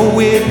 you know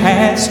it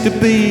has to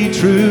be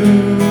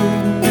true.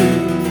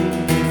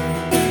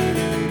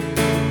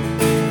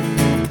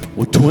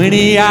 Well,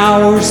 20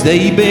 hours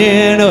they've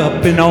been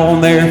up and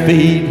on their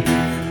feet.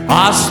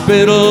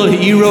 Hospital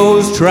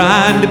heroes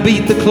trying to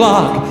beat the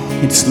clock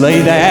and slay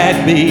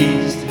that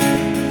beast.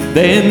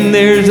 Then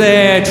there's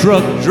that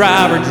truck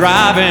driver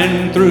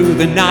driving through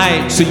the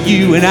night so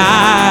you and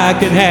I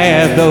can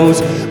have those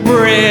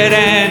bread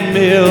and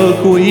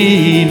milk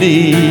we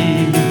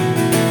need.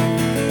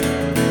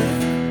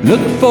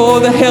 Look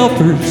for the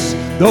helpers,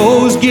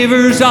 those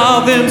givers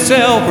of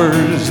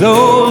themselves,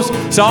 those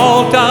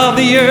salt of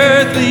the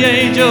earth, the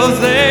angels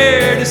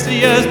there to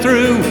see us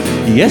through.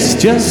 Yes,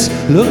 just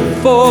look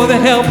for the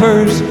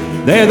helpers.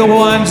 They're the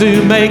ones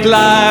who make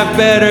life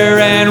better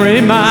and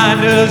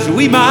remind us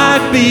we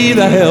might be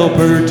the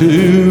helper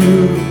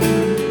too.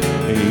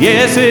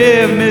 Yes,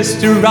 if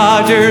Mr.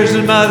 Rogers'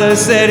 mother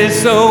said it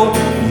so,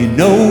 you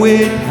know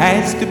it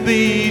has to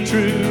be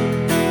true.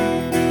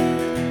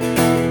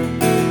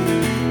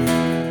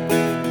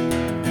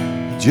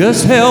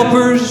 Just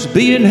helpers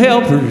being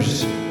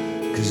helpers,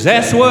 'cause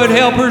that's what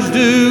helpers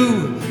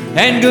do.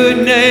 And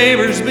good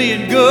neighbors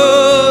being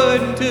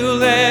good until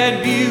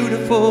that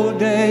beautiful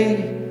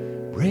day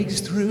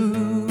breaks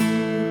through.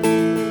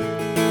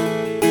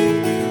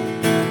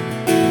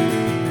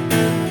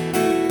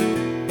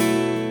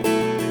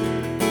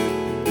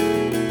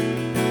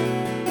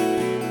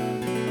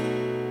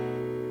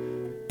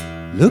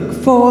 Look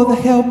for the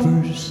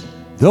helpers,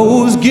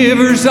 those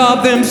givers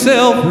of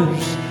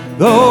themselves,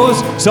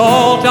 those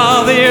salt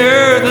of the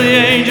earth, the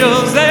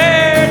angels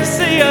there to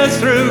see us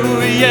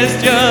through.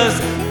 Yes,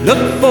 just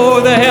look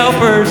for the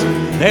helpers.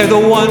 They're the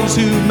ones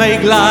who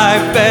make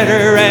life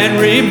better and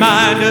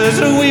remind us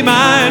we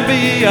might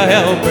be a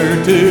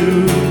helper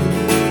too.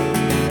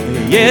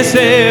 Yes,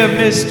 if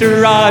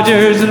Mr.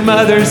 Rogers'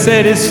 mother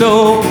said it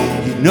so,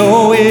 you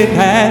know it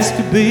has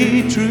to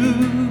be true.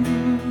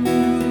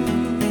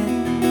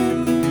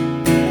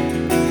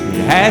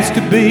 It has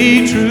to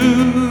be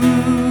true.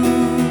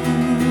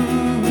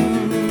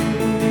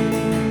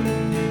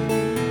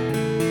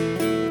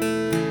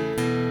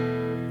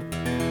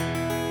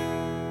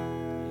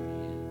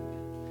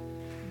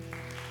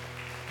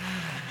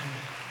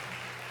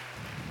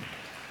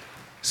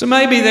 So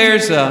maybe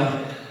there's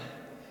a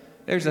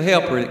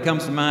helper that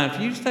comes to mind. If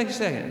you just take a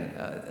second,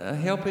 a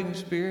helping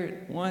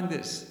spirit, one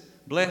that's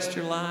blessed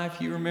your life.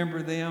 You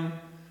remember them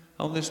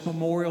on this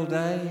Memorial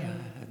Day.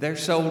 They're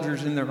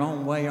soldiers in their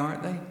own way,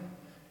 aren't they?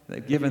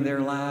 They've given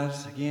their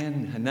lives.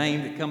 Again, a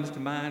name that comes to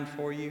mind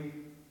for you.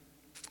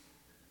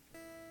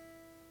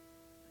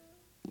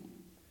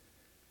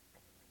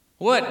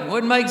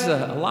 What makes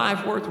a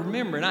life worth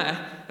remembering? I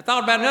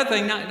thought about another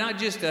thing, not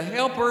just the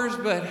helpers,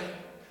 but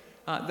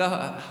the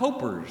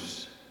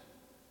hopers.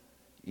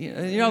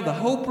 You know, the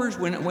hopers,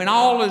 when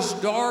all is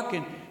dark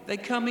and they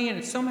come in,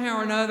 and somehow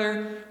or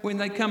another, when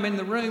they come in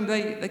the room,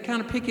 they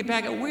kind of pick it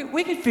back up.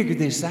 We can figure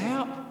this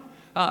out.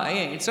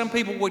 And some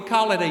people would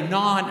call it a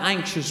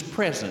non-anxious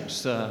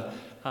presence.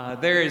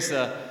 There is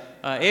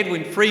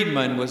Edwin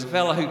Friedman was a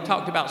fellow who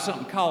talked about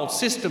something called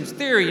systems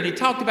theory, and he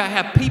talked about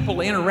how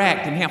people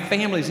interact and how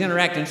families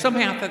interact, and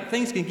somehow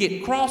things can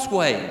get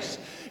crossways,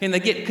 and they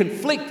get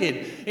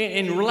conflicted,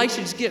 and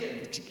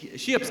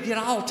relationships get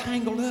all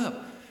tangled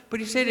up. But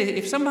he said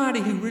if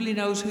somebody who really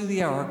knows who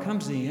they are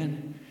comes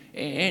in,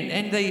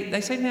 and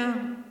they say,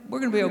 now, we're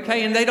going to be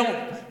okay, and they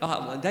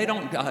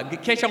don't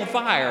catch on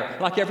fire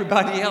like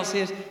everybody else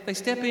is. They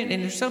step in,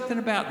 and there's something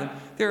about them.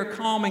 They're a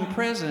calming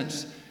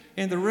presence.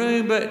 in the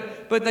room,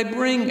 but they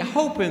bring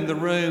hope in the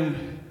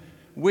room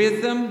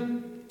with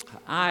them.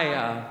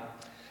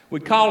 We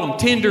call them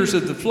tenders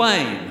of the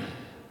flame.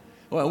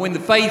 Well, when the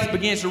faith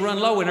begins to run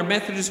low in our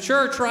Methodist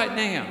church right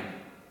now,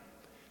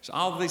 so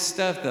all this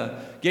stuff, the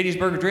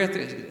Gettysburg Address,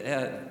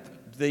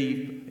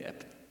 the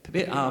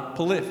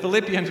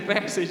Philippians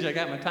passage, I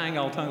got my tongue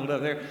all tangled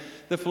up there.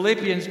 The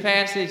Philippians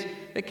passage,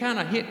 it kind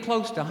of hit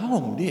close to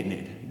home, didn't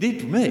it? It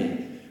did for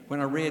me when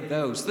I read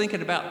those,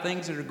 thinking about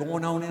things that are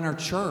going on in our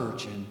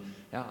church and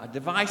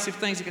divisive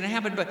things that can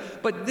happen.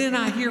 But then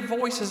I hear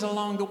voices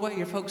along the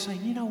way of folks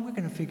saying, you know, we're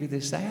going to figure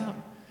this out.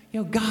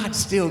 You know, God's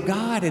still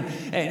God,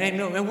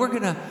 and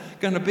we're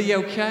gonna be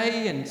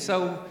okay. And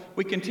so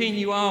we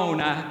continue on.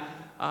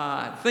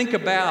 I think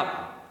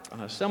about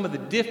some of the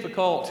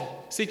difficult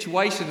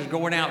situations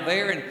going out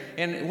there,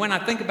 and when I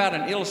think about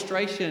an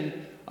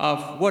illustration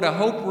of what a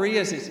hoper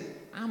is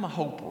I'm a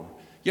hoper.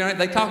 You know,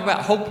 they talk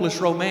about hopeless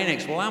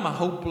romantics. Well, I'm a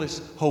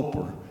hopeless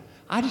hoper.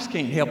 I just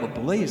can't help but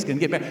believe it's going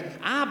to get better.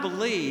 I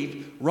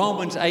believe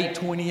Romans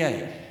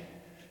 8:28.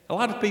 A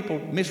lot of people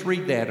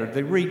misread that, or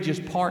they read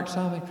just parts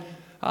of it.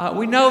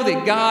 We know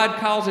that God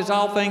causes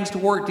all things to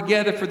work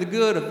together for the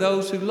good of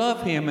those who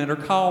love Him and are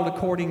called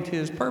according to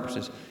His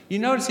purposes. You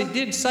notice it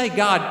didn't say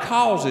God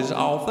causes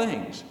all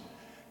things.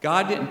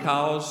 God didn't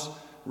cause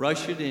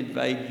Russia to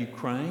invade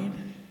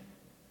Ukraine.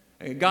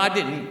 God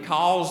didn't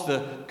cause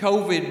the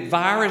COVID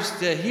virus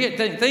to hit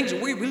things.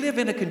 We live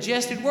in a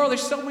congested world.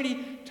 There's so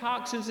many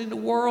toxins in the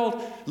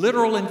world,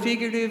 literal and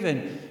figurative,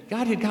 and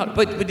God didn't cause.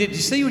 But did you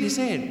see what He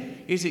said?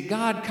 Is that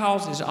God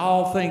causes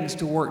all things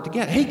to work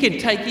together. He can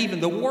take even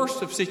the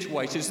worst of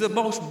situations, the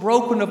most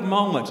broken of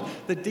moments,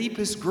 the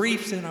deepest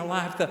griefs in our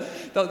life,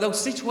 those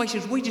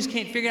situations we just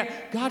can't figure out.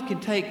 God can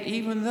take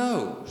even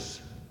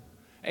those.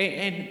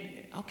 And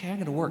okay, I'm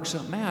going to work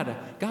something out.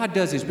 God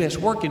does His best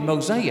work in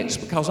mosaics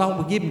because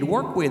all we give Him to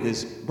work with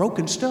is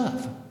broken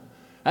stuff.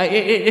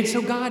 And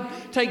so God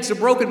takes the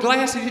broken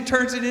glass and He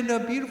turns it into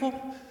a beautiful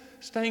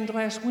stained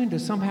glass window.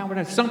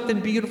 Somehow, something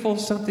beautiful,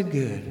 something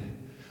good.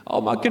 All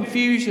my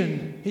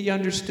confusion, He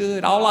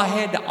understood. All I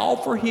had to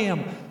offer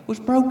Him was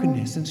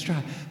brokenness and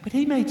strife. But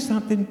He made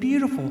something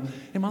beautiful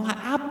in my life.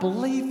 I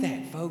believe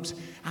that, folks.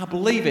 I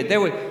believe it. There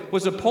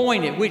was a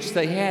point at which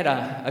they had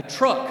a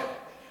truck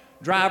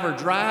driver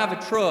drive a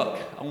truck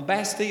on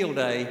Bastille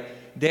Day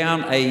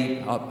down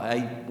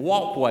a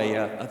walkway,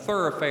 a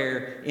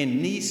thoroughfare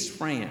in Nice,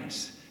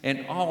 France.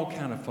 And all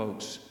kind of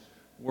folks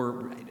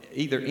were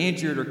either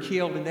injured or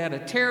killed in that. A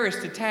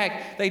terrorist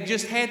attack. They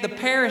just had the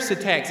Paris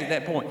attacks at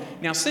that point.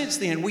 Now, since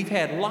then, we've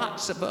had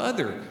lots of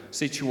other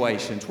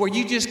situations where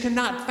you just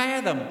cannot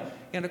fathom.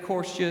 And, of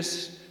course,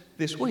 just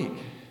this week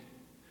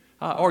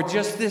or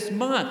just this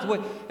month,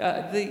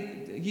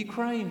 the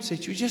Ukraine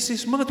situation, just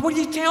this month. What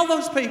do you tell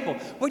those people?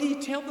 What do you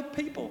tell the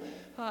people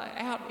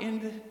out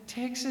in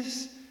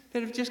Texas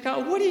that have just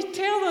gone? What do you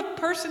tell the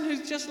person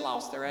who's just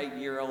lost their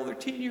 8-year-old or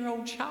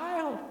 10-year-old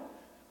child?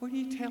 What do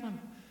you tell them?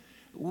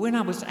 When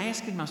I was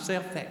asking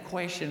myself that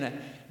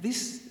question,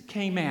 this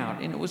came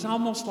out, and it was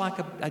almost like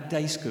a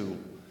day school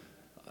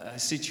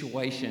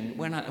situation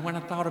when I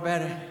thought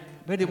about it.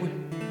 But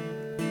I'm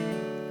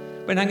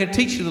going to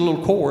teach you the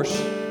little chorus.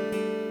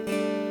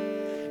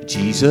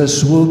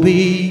 Jesus will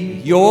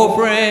be your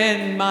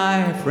friend,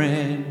 my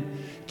friend.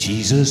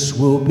 Jesus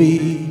will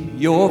be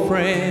your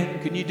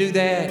friend. Can you do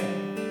that?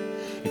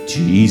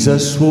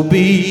 Jesus will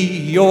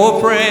be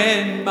your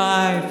friend,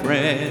 my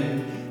friend.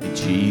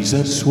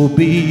 Jesus will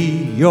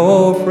be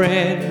your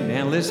friend.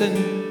 Now listen.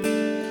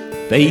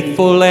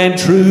 Faithful and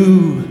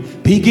true,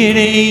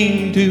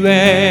 beginning to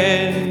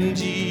end.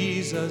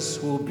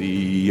 Jesus will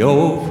be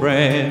your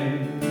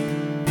friend.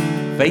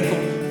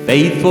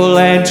 Faithful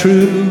and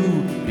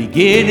true,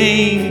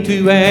 beginning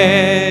to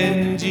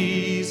end.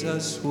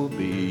 Jesus will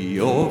be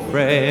your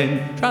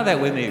friend. Try that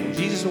with me.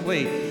 Jesus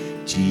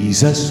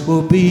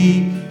will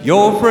be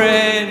your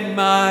friend,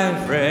 my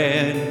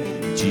friend.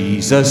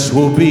 Jesus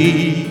will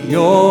be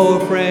your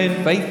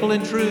friend. Faithful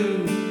and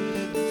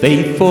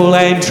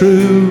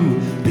true,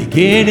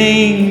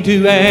 beginning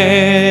to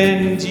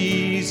end.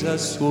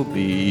 Jesus will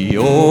be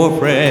your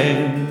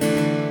friend.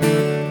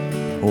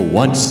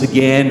 Once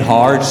again,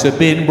 hearts have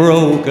been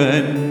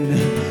broken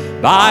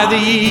by the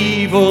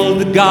evil,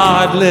 the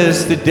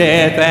godless, the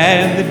death,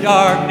 and the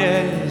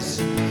darkness.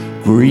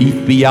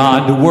 Grief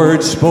beyond a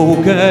word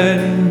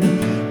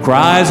spoken,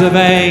 cries of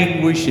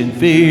anguish and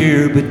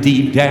fear, but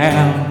deep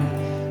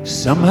down,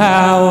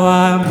 somehow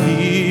I'm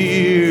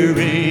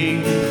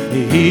hearing,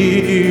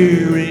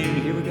 here we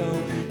go.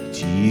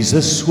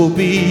 Jesus will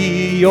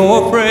be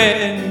your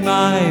friend,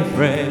 my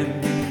friend.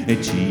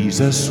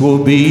 Jesus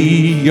will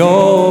be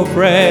your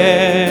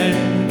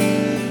friend.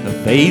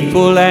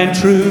 Faithful and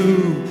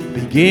true,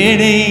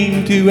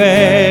 beginning to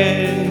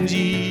end.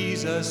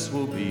 Jesus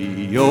will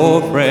be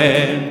your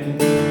friend.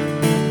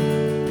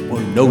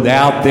 Well, no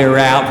doubt they're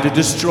out to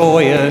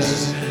destroy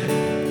us.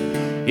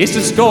 It's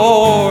a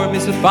storm,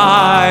 it's a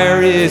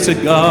fire, it's a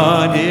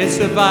gun, it's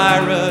a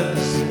virus.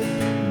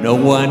 No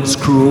one's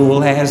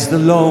cruel as the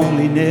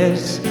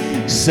loneliness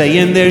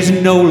saying there's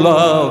no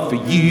love for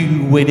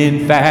you, when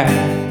in fact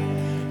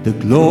the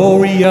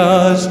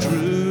glorious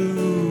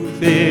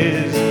truth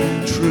is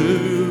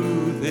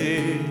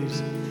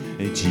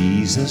that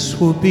Jesus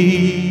will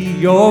be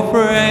your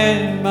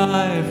friend,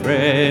 my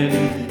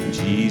friend.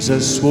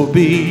 Jesus will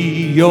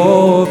be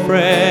your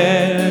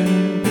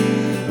friend,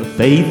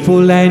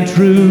 faithful and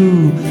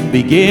true,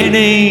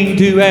 beginning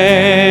to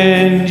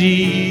end.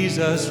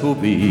 Jesus will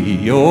be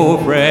your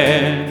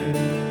friend.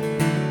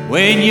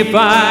 When you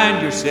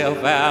find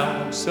yourself out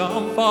on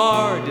some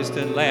far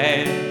distant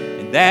land,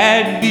 and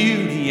that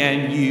beauty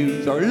and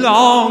youth are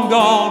long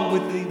gone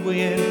with the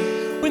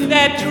wind, when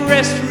that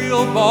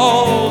terrestrial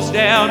falls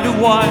down to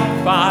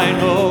one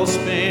final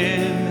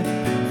spin,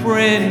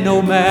 friend,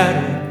 no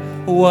matter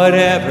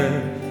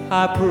whatever,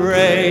 I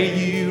pray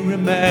you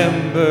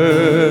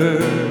remember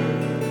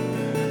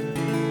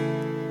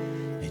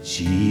that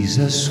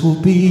Jesus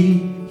will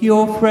be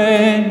your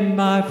friend,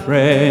 my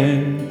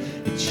friend.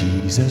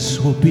 Jesus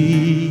will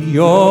be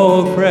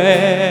your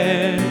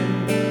friend,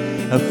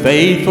 a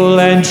faithful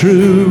and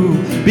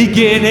true,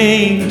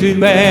 beginning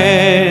to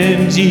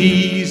end.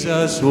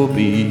 Jesus will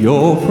be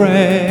your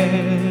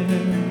friend.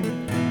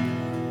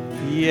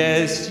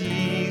 Yes,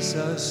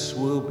 Jesus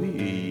will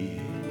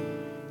be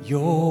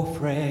your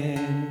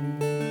friend.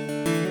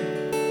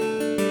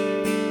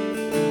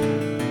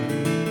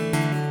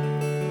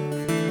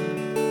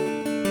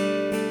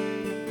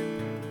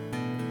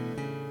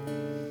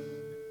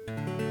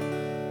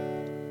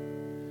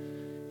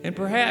 And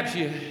perhaps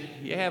you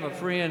have a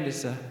friend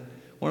that's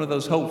one of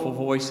those hopeful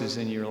voices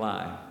in your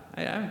life.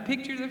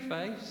 Picture their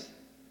face.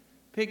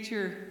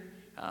 Picture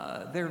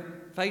their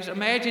face.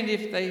 Imagine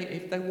if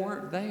they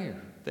weren't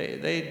there.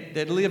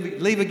 They'd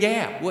leave a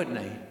gap, wouldn't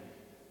they?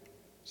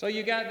 So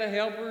you got the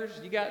helpers,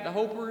 you got the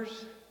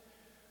hopers.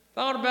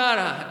 Thought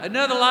about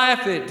another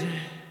life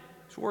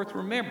that's worth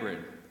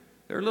remembering.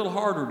 They're a little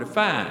harder to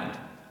find.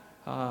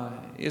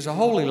 Is a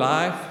holy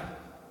life.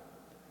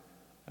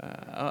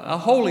 A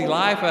holy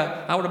life,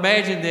 I would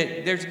imagine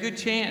that there's a good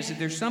chance that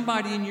there's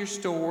somebody in your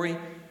story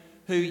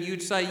who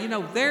you'd say, you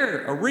know,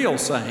 they're a real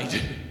saint.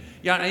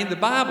 In the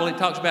Bible, it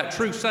talks about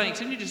true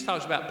saints, and it just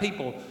talks about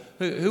people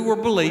who were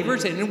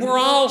believers, and we're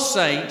all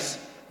saints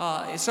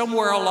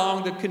somewhere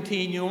along the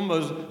continuum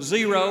of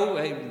zero,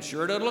 it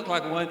sure doesn't look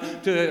like one,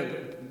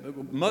 to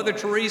Mother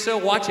Teresa,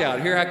 watch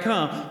out, here I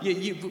come.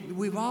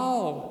 We've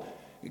all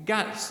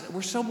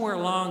we're somewhere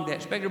along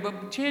that spectrum,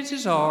 but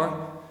chances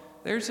are,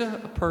 there's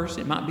a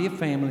person, it might be a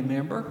family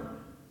member.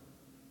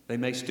 They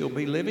may still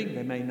be living,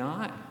 they may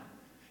not.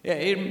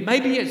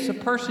 Maybe it's a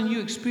person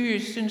you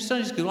experienced in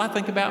Sunday school. I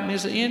think about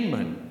Ms.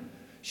 Inman.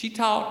 She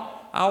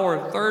taught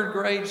our third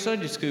grade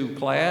Sunday school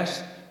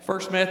class,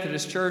 First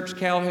Methodist Church,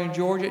 Calhoun,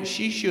 Georgia.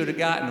 She should have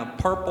gotten a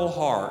Purple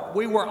Heart.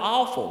 We were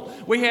awful.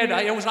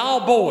 It was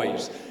all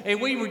boys,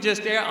 and we were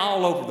just there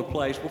all over the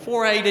place.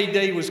 Before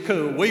ADD was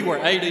cool, we were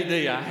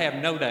ADD, I have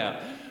no doubt.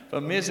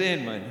 But Ms.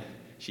 Inman,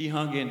 she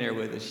hung in there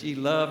with us. She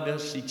loved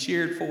us. She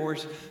cheered for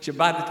us.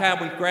 By the time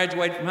we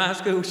graduated from high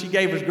school, she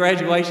gave us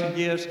graduation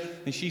gifts.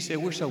 And she said,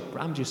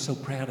 I'm just so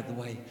proud of the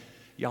way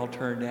y'all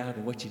turned out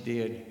and what you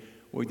did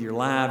with your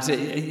lives.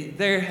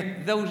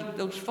 They're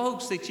those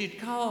folks that you'd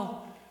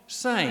call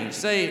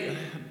saints. The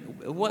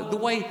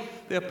way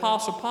the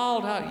Apostle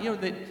Paul,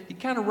 that he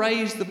kind of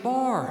raised the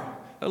bar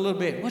a little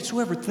bit.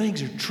 Whatsoever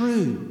things are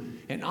true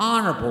and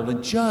honorable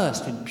and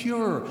just and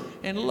pure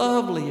and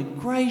lovely and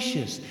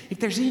gracious, if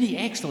there's any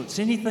excellence,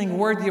 anything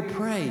worthy of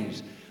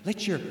praise,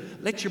 let your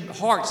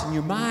hearts and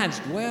your minds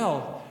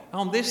dwell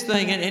on this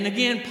thing. And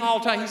again,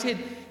 Paul taught, he said,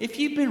 if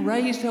you've been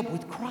raised up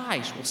with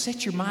Christ, well,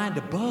 set your mind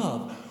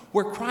above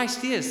where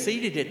Christ is,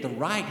 seated at the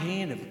right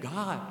hand of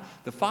God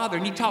the Father.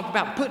 And he talked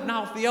about putting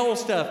off the old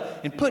stuff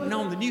and putting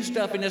on the new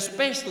stuff, and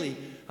especially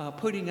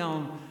putting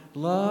on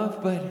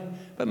love.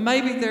 But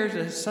maybe there's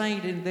a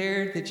saint in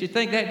there that you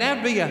think that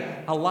would be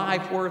a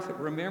life worth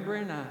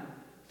remembering. I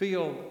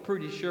feel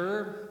pretty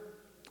sure.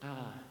 I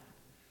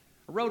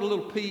wrote a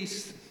little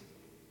piece.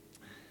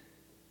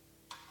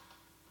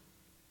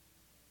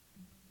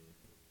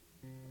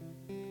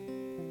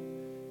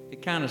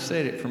 It kind of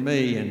said it for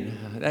me.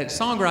 And that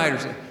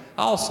songwriters,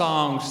 all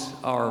songs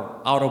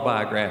are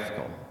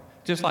autobiographical,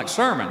 just like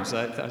sermons.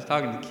 I was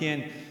talking to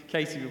Ken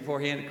Casey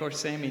beforehand. Of course,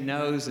 Sammy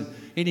knows, and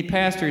any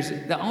pastors,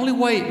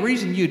 the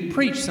reason you'd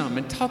preach something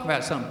and talk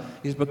about something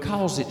is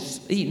because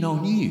it's eating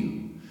on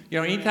you.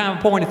 Anytime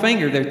I point a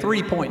finger, there are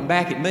three pointing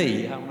back at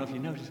me. I don't know if you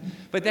noticed,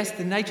 but that's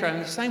the nature.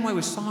 The same way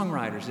with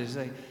songwriters is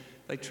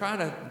they try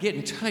to get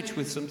in touch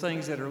with some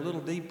things that are a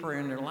little deeper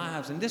in their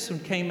lives. And this one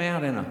came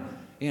out in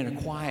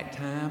a quiet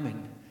time,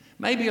 and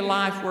maybe a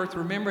life worth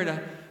remembering,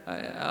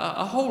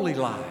 a holy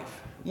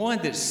life, one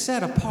that's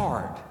set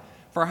apart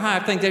for a high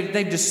thing.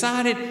 They've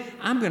decided,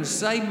 I'm going to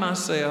save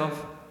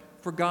myself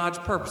for God's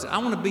purpose. I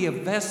want to be a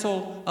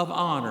vessel of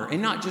honor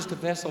and not just a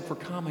vessel for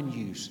common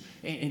use.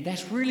 And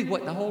that's really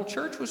what the whole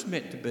church was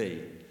meant to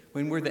be.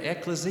 When we're the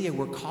ecclesia,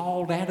 we're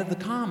called out of the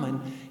common,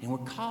 and we're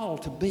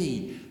called to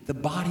be the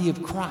body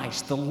of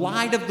Christ, the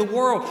light of the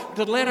world,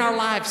 to let our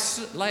light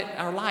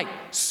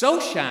so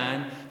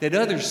shine that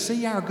others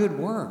see our good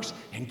works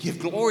and give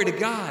glory to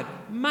God.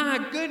 My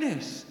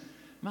goodness,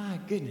 my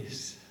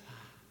goodness.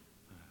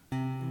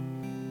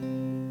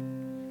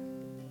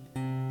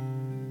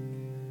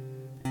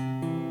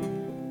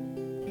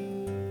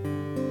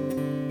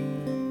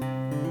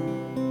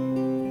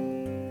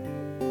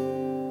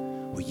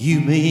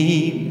 You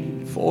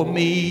mean for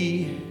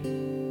me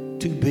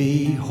to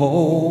be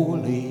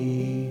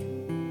holy,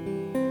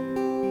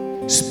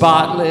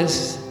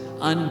 spotless,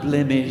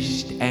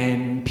 unblemished,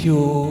 and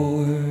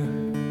pure.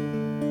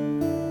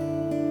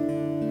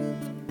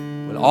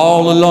 Well,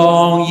 all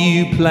along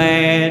you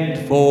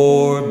planned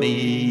for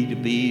me to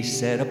be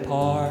set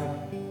apart,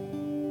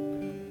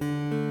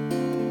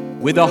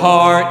 with a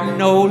heart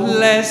no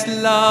less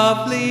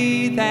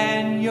lovely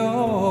than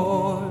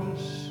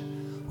yours.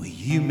 Well,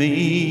 you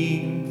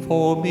mean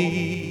for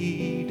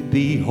me to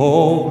be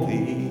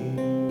holy,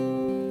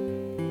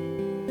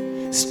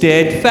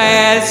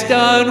 steadfast,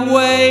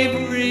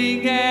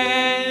 unwavering,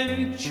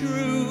 and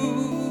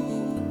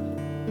true.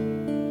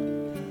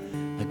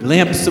 A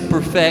glimpse of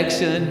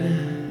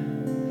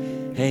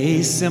perfection,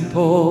 a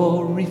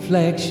simple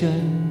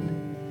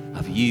reflection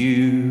of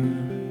you.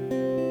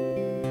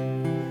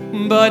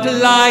 But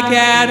like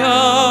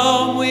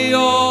Adam, we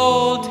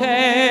all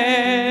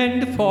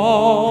tend to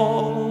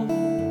fall.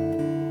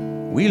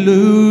 We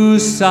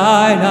lose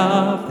sight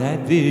of that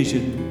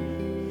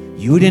vision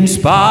you'd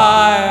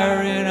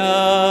inspire in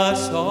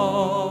us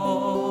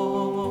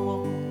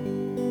all.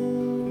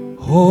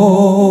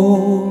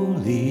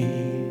 Holy,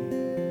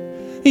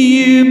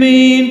 you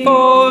mean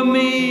for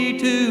me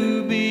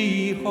to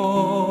be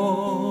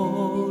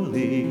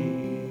holy,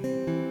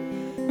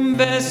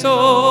 vessel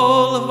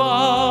of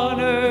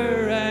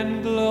honor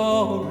and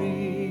glory.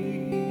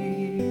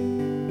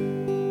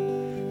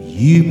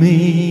 You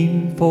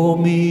mean for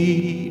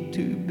me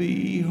to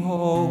be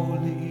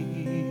holy.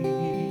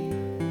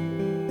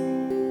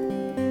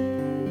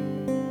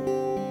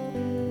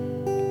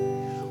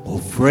 Oh,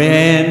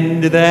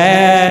 friend,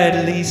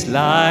 that least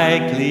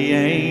likely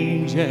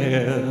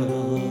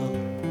angel,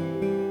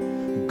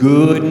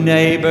 good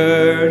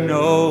neighbor,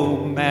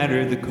 no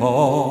matter the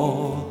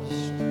cost,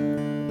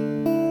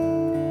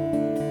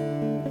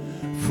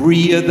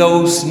 free of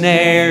those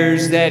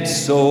snares that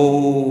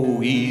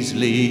so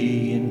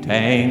easily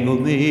entangle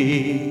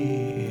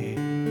me,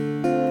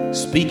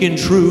 speaking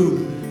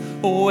truth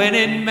when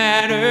it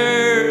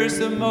matters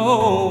the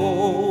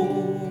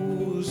most.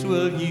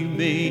 Will you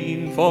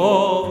mean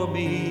for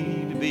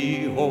me to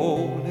be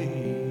holy,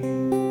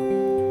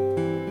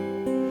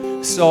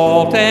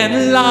 salt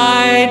and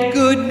light,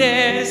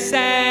 goodness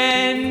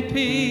and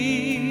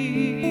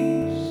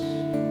peace,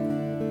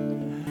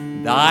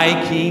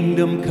 thy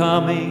kingdom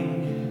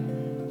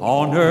coming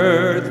on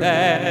earth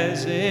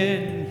as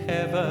in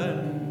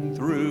heaven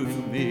through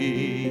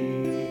me.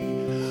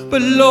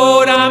 But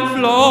Lord, I'm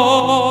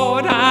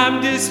flawed,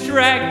 I'm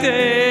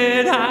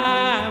distracted,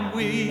 I'm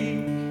weak,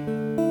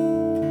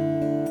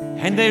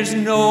 and there's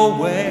no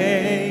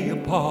way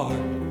apart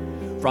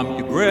from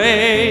your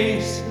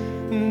grace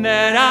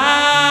that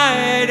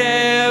I'd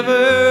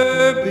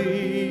ever be.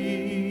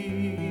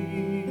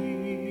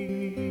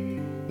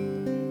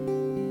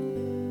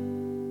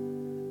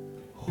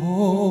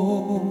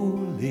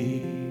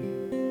 Holy,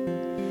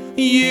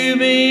 you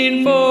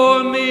mean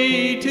for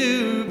me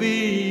to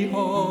be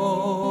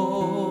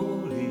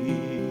holy,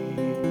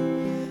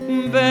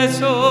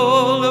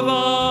 vessel of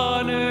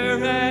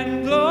honor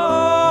and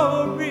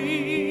glory.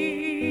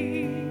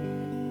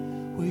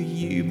 Will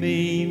you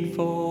mean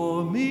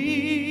for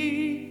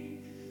me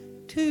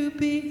to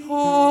be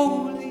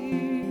holy?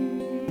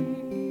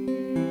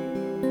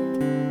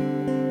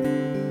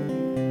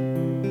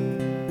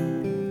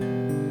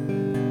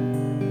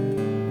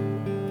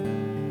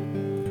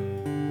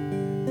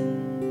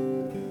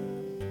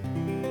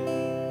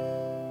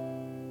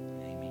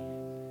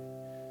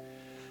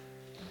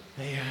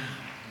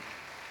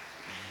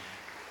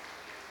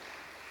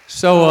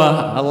 So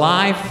a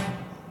life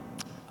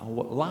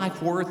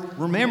worth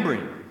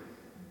remembering.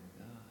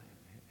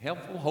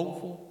 Helpful,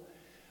 hopeful,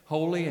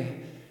 holy.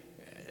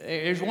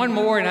 There's one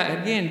more,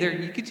 and again,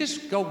 you could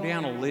just go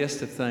down a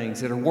list of things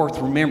that are worth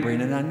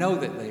remembering, and I know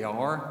that they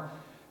are.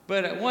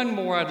 But one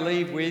more I'd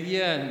leave with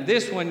you, and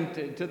this one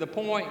to the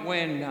point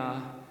when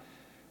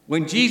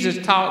Jesus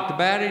talked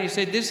about it, he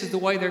said, this is the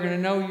way they're going to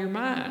know you're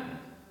mine.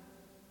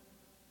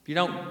 If you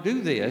don't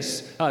do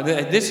this,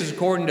 this is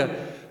according to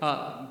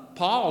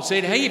Paul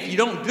said, hey, if you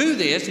don't do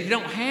this, if you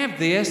don't have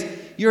this,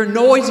 you're a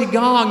noisy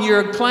gong,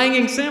 you're a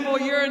clanging cymbal,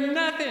 you're a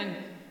nothing.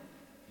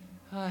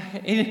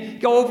 And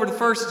go over to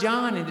 1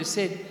 John and it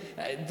said,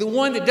 the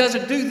one that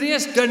doesn't do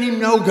this doesn't even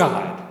know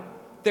God.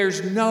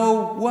 There's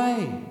no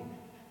way.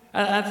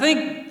 I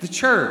think the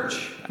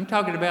church, I'm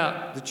talking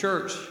about the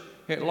church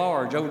at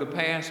large, over the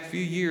past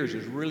few years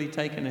has really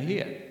taken a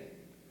hit.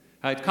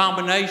 A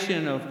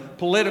combination of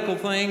political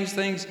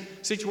things,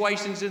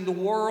 situations in the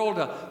world,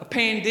 a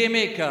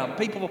pandemic,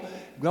 people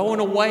going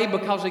away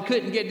because they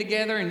couldn't get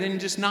together and then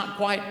just not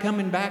quite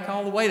coming back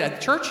all the way. The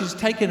church has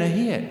taken a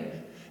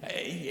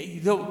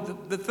hit.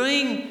 The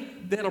thing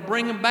that'll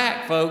bring them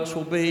back, folks,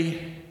 will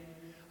be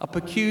a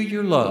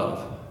peculiar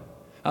love.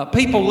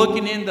 People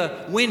looking in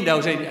the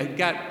windows, and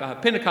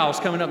got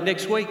Pentecost coming up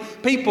next week,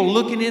 people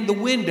looking in the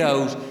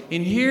windows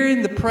and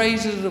hearing the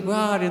praises of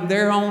God in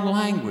their own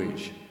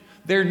language,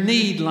 their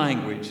need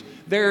language,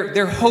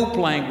 their hope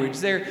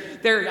language,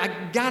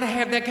 I got to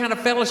have that kind of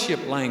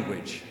fellowship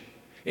language.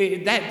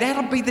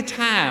 That'll be the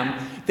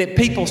time that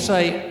people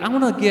say, I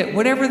want to get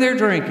whatever they're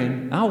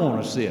drinking, I want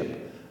a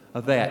sip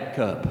of that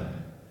cup.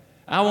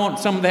 I want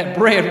some of that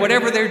bread.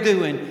 Whatever they're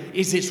doing,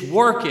 it's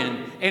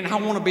working, and I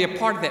want to be a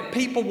part of that.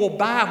 People will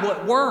buy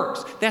what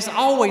works. That's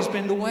always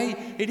been the way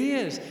it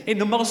is. And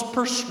the most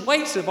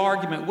persuasive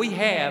argument we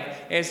have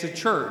as a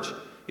church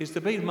is to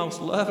be the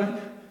most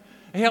loving,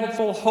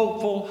 helpful,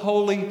 hopeful,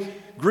 holy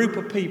group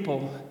of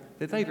people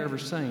that they've ever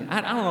seen. I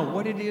don't know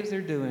what it is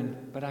they're doing,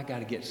 but I got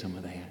to get some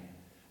of that.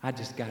 I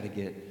just got to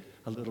get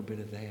a little bit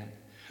of that.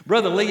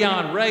 Brother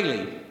Leon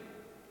Rayleigh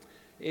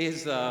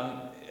is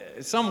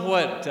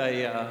somewhat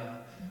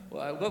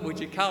what would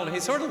you call it?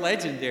 He's sort of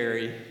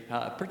legendary,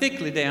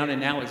 particularly down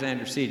in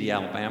Alexander City,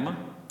 Alabama.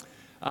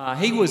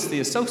 He was the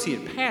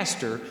associate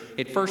pastor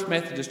at First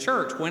Methodist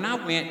Church when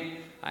I went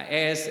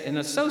as an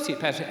associate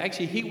pastor.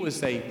 Actually, he was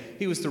the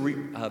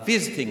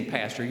visiting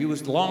pastor. He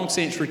was long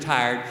since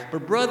retired.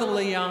 But Brother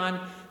Leon,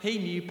 he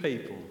knew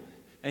people.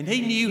 And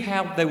he knew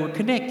how they were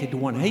connected to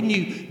one. He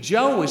knew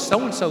Joe was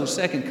so-and-so's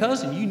second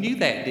cousin. You knew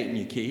that, didn't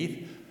you,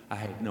 Keith? I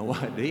had no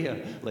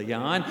idea,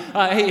 Leon.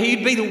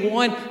 He'd be the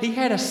one. He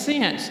had a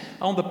sense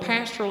on the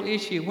pastoral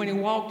issue. When he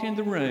walked in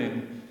the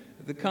room,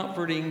 the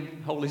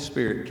comforting Holy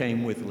Spirit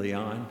came with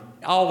Leon.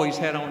 Always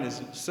had on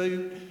his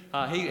suit.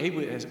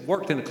 He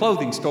worked in a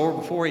clothing store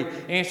before he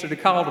answered a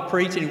call to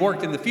preach, and he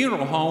worked in the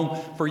funeral home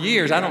for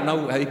years. I don't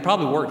know. He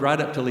probably worked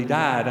right up till he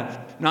died. I'm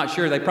not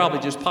sure. They probably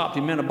just popped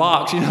him in a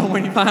box,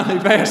 when he finally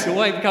passed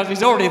away, because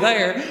he's already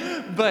there.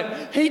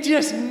 But he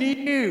just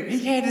knew.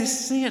 He had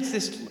this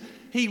sense,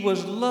 he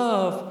was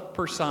love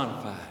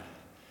personified.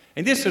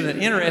 And this is an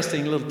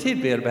interesting little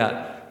tidbit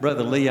about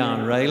Brother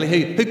Leon Rayleigh,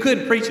 who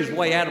couldn't preach his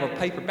way out of a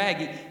paper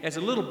bag. As a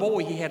little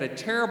boy, he had a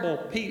terrible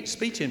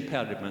speech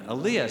impediment, a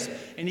lisp,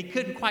 and he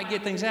couldn't quite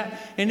get things out.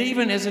 And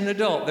even as an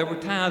adult, there were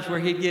times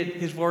where he'd get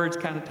his words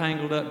kind of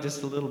tangled up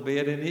just a little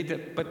bit,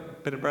 and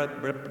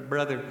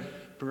brother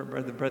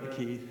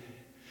Keith.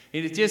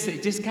 And it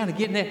just kind of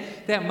getting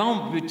that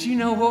moment. But you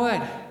know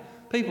what?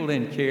 People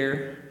didn't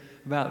care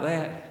about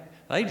that.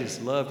 They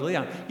just loved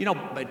Leon.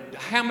 But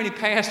how many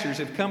pastors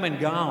have come and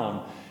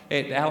gone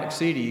at Alex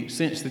City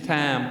since the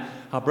time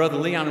Brother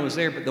Leon was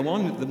there? But the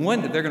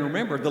one that they're going to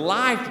remember, the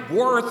life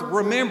worth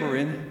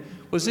remembering,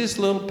 was this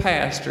little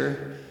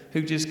pastor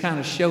who just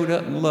kind of showed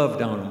up and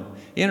loved on them.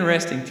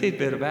 Interesting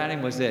tidbit about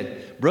him was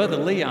that Brother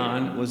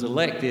Leon was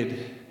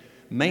elected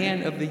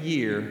Man of the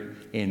Year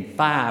in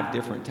 5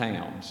 different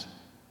towns.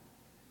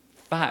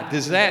 5.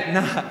 Does that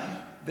not...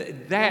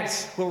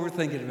 That's what we're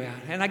thinking about.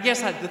 And I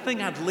guess the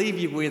thing I'd leave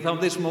you with on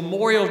this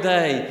Memorial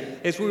Day,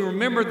 as we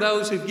remember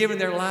those who've given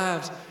their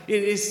lives,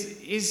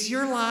 is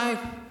your life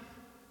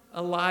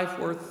a life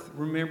worth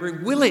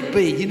remembering? Will it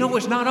be?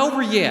 It's not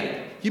over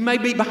yet. You may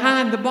be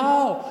behind the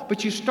ball,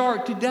 but you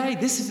start today.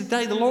 This is the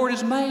day the Lord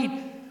has made.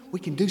 We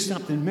can do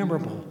something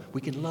memorable.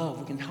 We can love.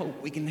 We can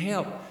hope. We can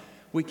help.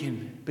 We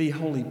can be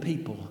holy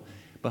people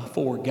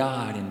before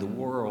God and the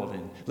world,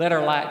 and let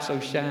our light so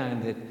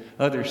shine that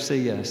others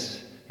see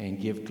us and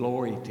give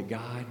glory to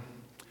God.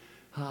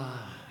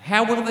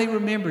 How will they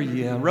remember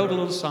you? I wrote a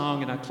little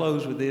song, and I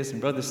close with this, and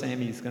Brother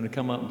Sammy is going to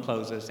come up and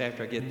close us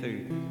after I get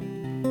through.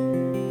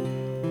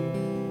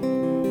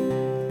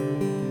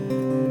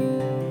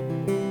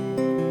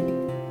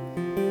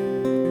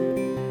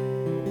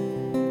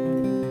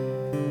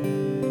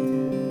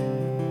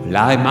 Well,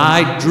 I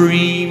might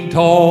dream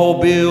tall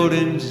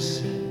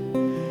buildings,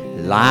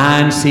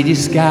 line city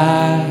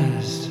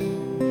skies,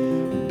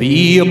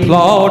 be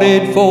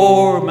applauded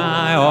for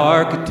my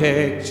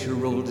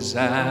architectural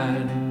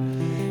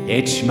design,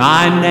 etch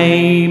my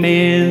name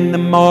in the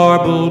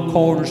marble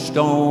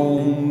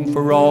cornerstone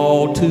for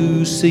all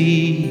to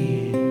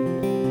see.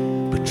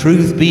 But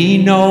truth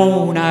be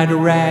known, I'd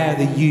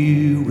rather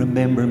you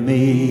remember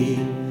me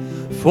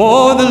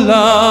for the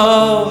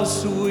love,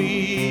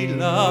 sweet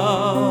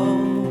love,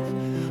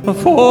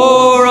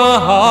 for a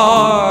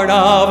heart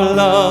of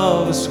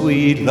love,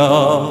 sweet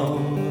love.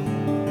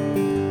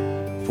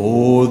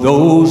 For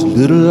those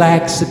little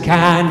acts of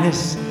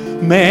kindness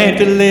meant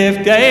to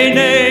lift a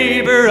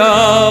neighbor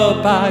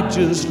up, I'd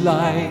just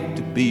like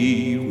to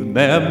be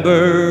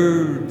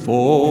remembered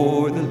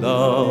for the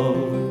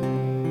love.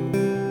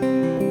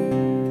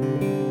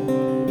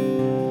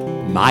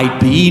 Might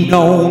be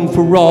known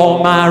for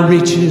all my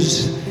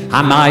riches,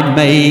 I might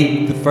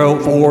make the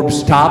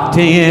Forbes top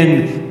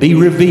 10, be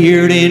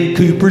revered in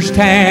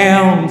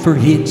Cooperstown for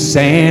hits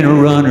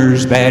and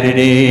runners batted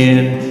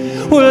in.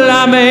 Well,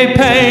 I may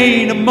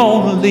paint a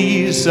Mona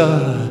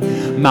Lisa,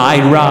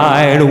 might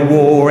write a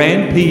War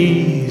and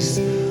Peace,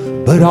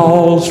 but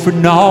all's for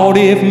naught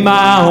if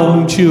my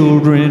own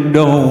children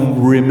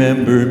don't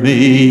remember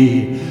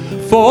me.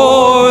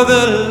 For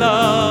the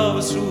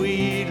love,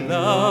 sweet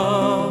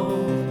love,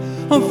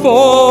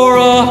 for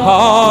a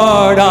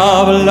heart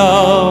of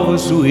love,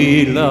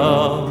 sweet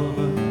love,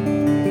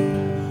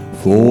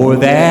 for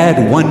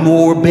that one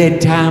more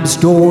bedtime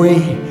story,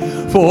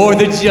 for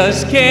the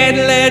just can't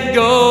let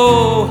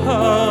go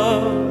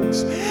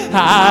hugs.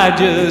 I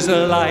just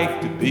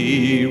like to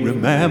be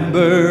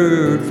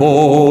remembered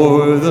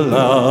for the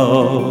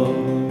love.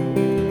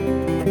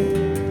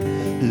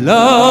 Love's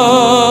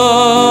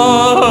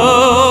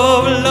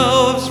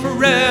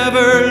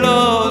forever,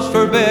 love's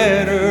for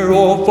better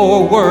or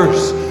for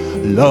worse.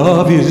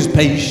 Love is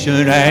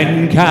patient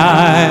and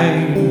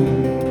kind.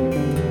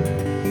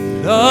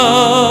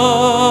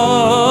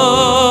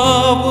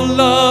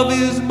 Love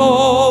is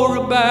more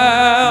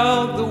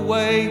about the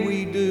way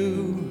we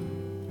do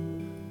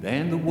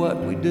than the what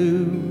we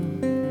do.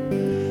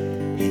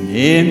 And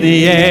in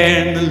the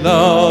end, the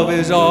love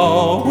is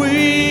all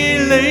we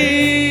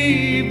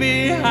leave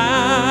behind.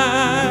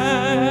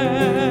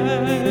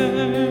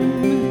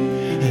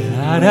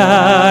 La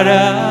da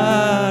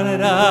da da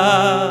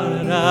da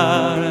da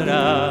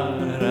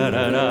da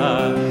da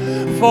da.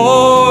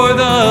 For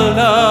the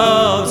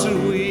love,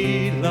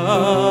 sweet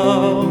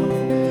love,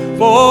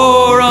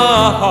 for a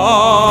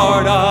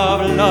heart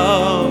of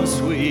love,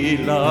 sweet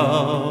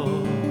love.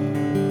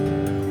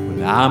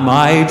 Well, I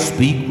might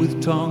speak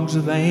with tongues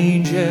of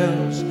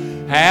angels,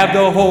 have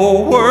the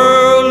whole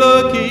world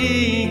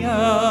looking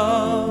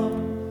up.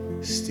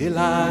 Still,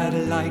 I'd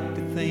like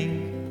to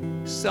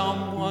think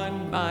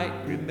someone might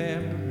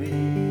remember me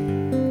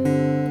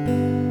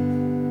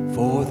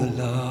for the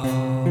love.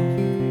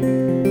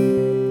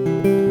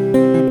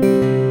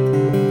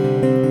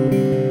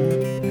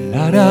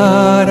 La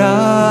da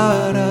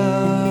da da.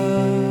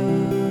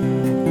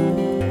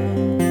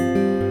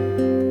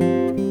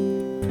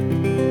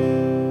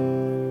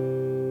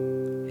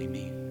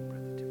 Amen.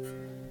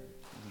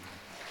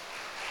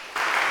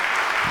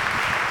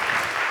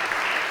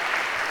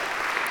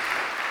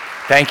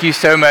 Thank you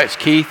so much,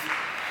 Keith.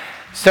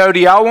 So do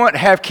y'all want to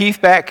have Keith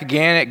back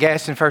again at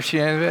Gaston First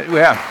Unit?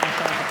 Well,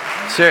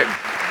 sure.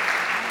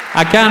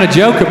 I kind of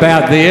joke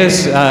about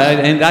this,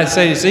 and I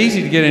say it's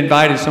easy to get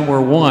invited somewhere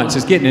once.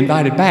 It's getting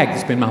invited back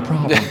that's been my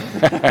problem.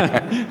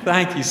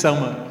 Thank you so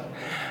much.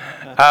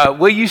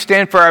 Will you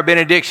stand for our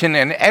benediction?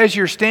 And as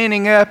you're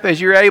standing up, as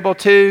you're able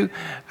to,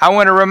 I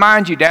want to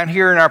remind you down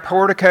here in our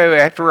portico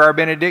after our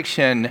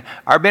benediction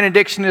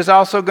is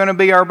also going to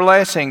be our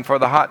blessing for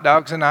the hot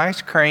dogs and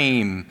ice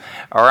cream.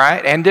 All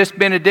right? And this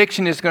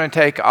benediction is going to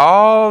take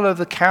all of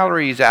the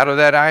calories out of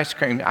that ice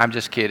cream. I'm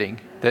just kidding.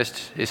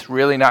 It's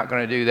really not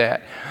going to do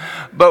that.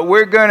 But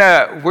we're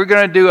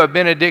gonna do a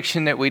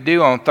benediction that we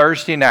do on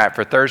Thursday night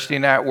for Thursday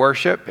night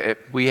worship.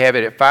 We have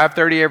it at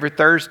 5:30 every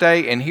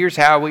Thursday, and here's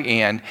how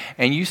we end.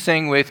 And you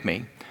sing with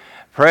me.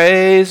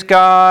 Praise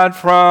God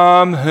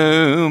from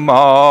whom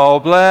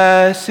all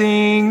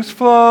blessings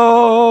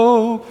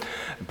flow.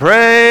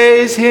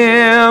 Praise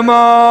Him,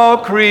 all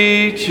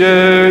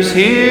creatures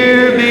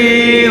here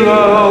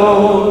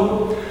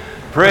below.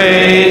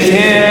 Praise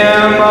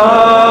Him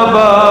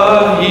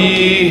above,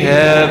 ye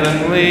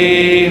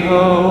heavenly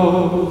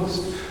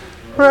hosts.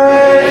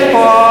 Praise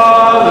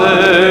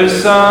Father,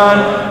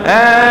 Son,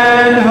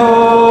 and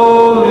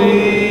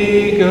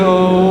Holy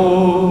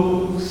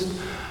Ghost.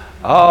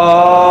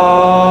 Amen.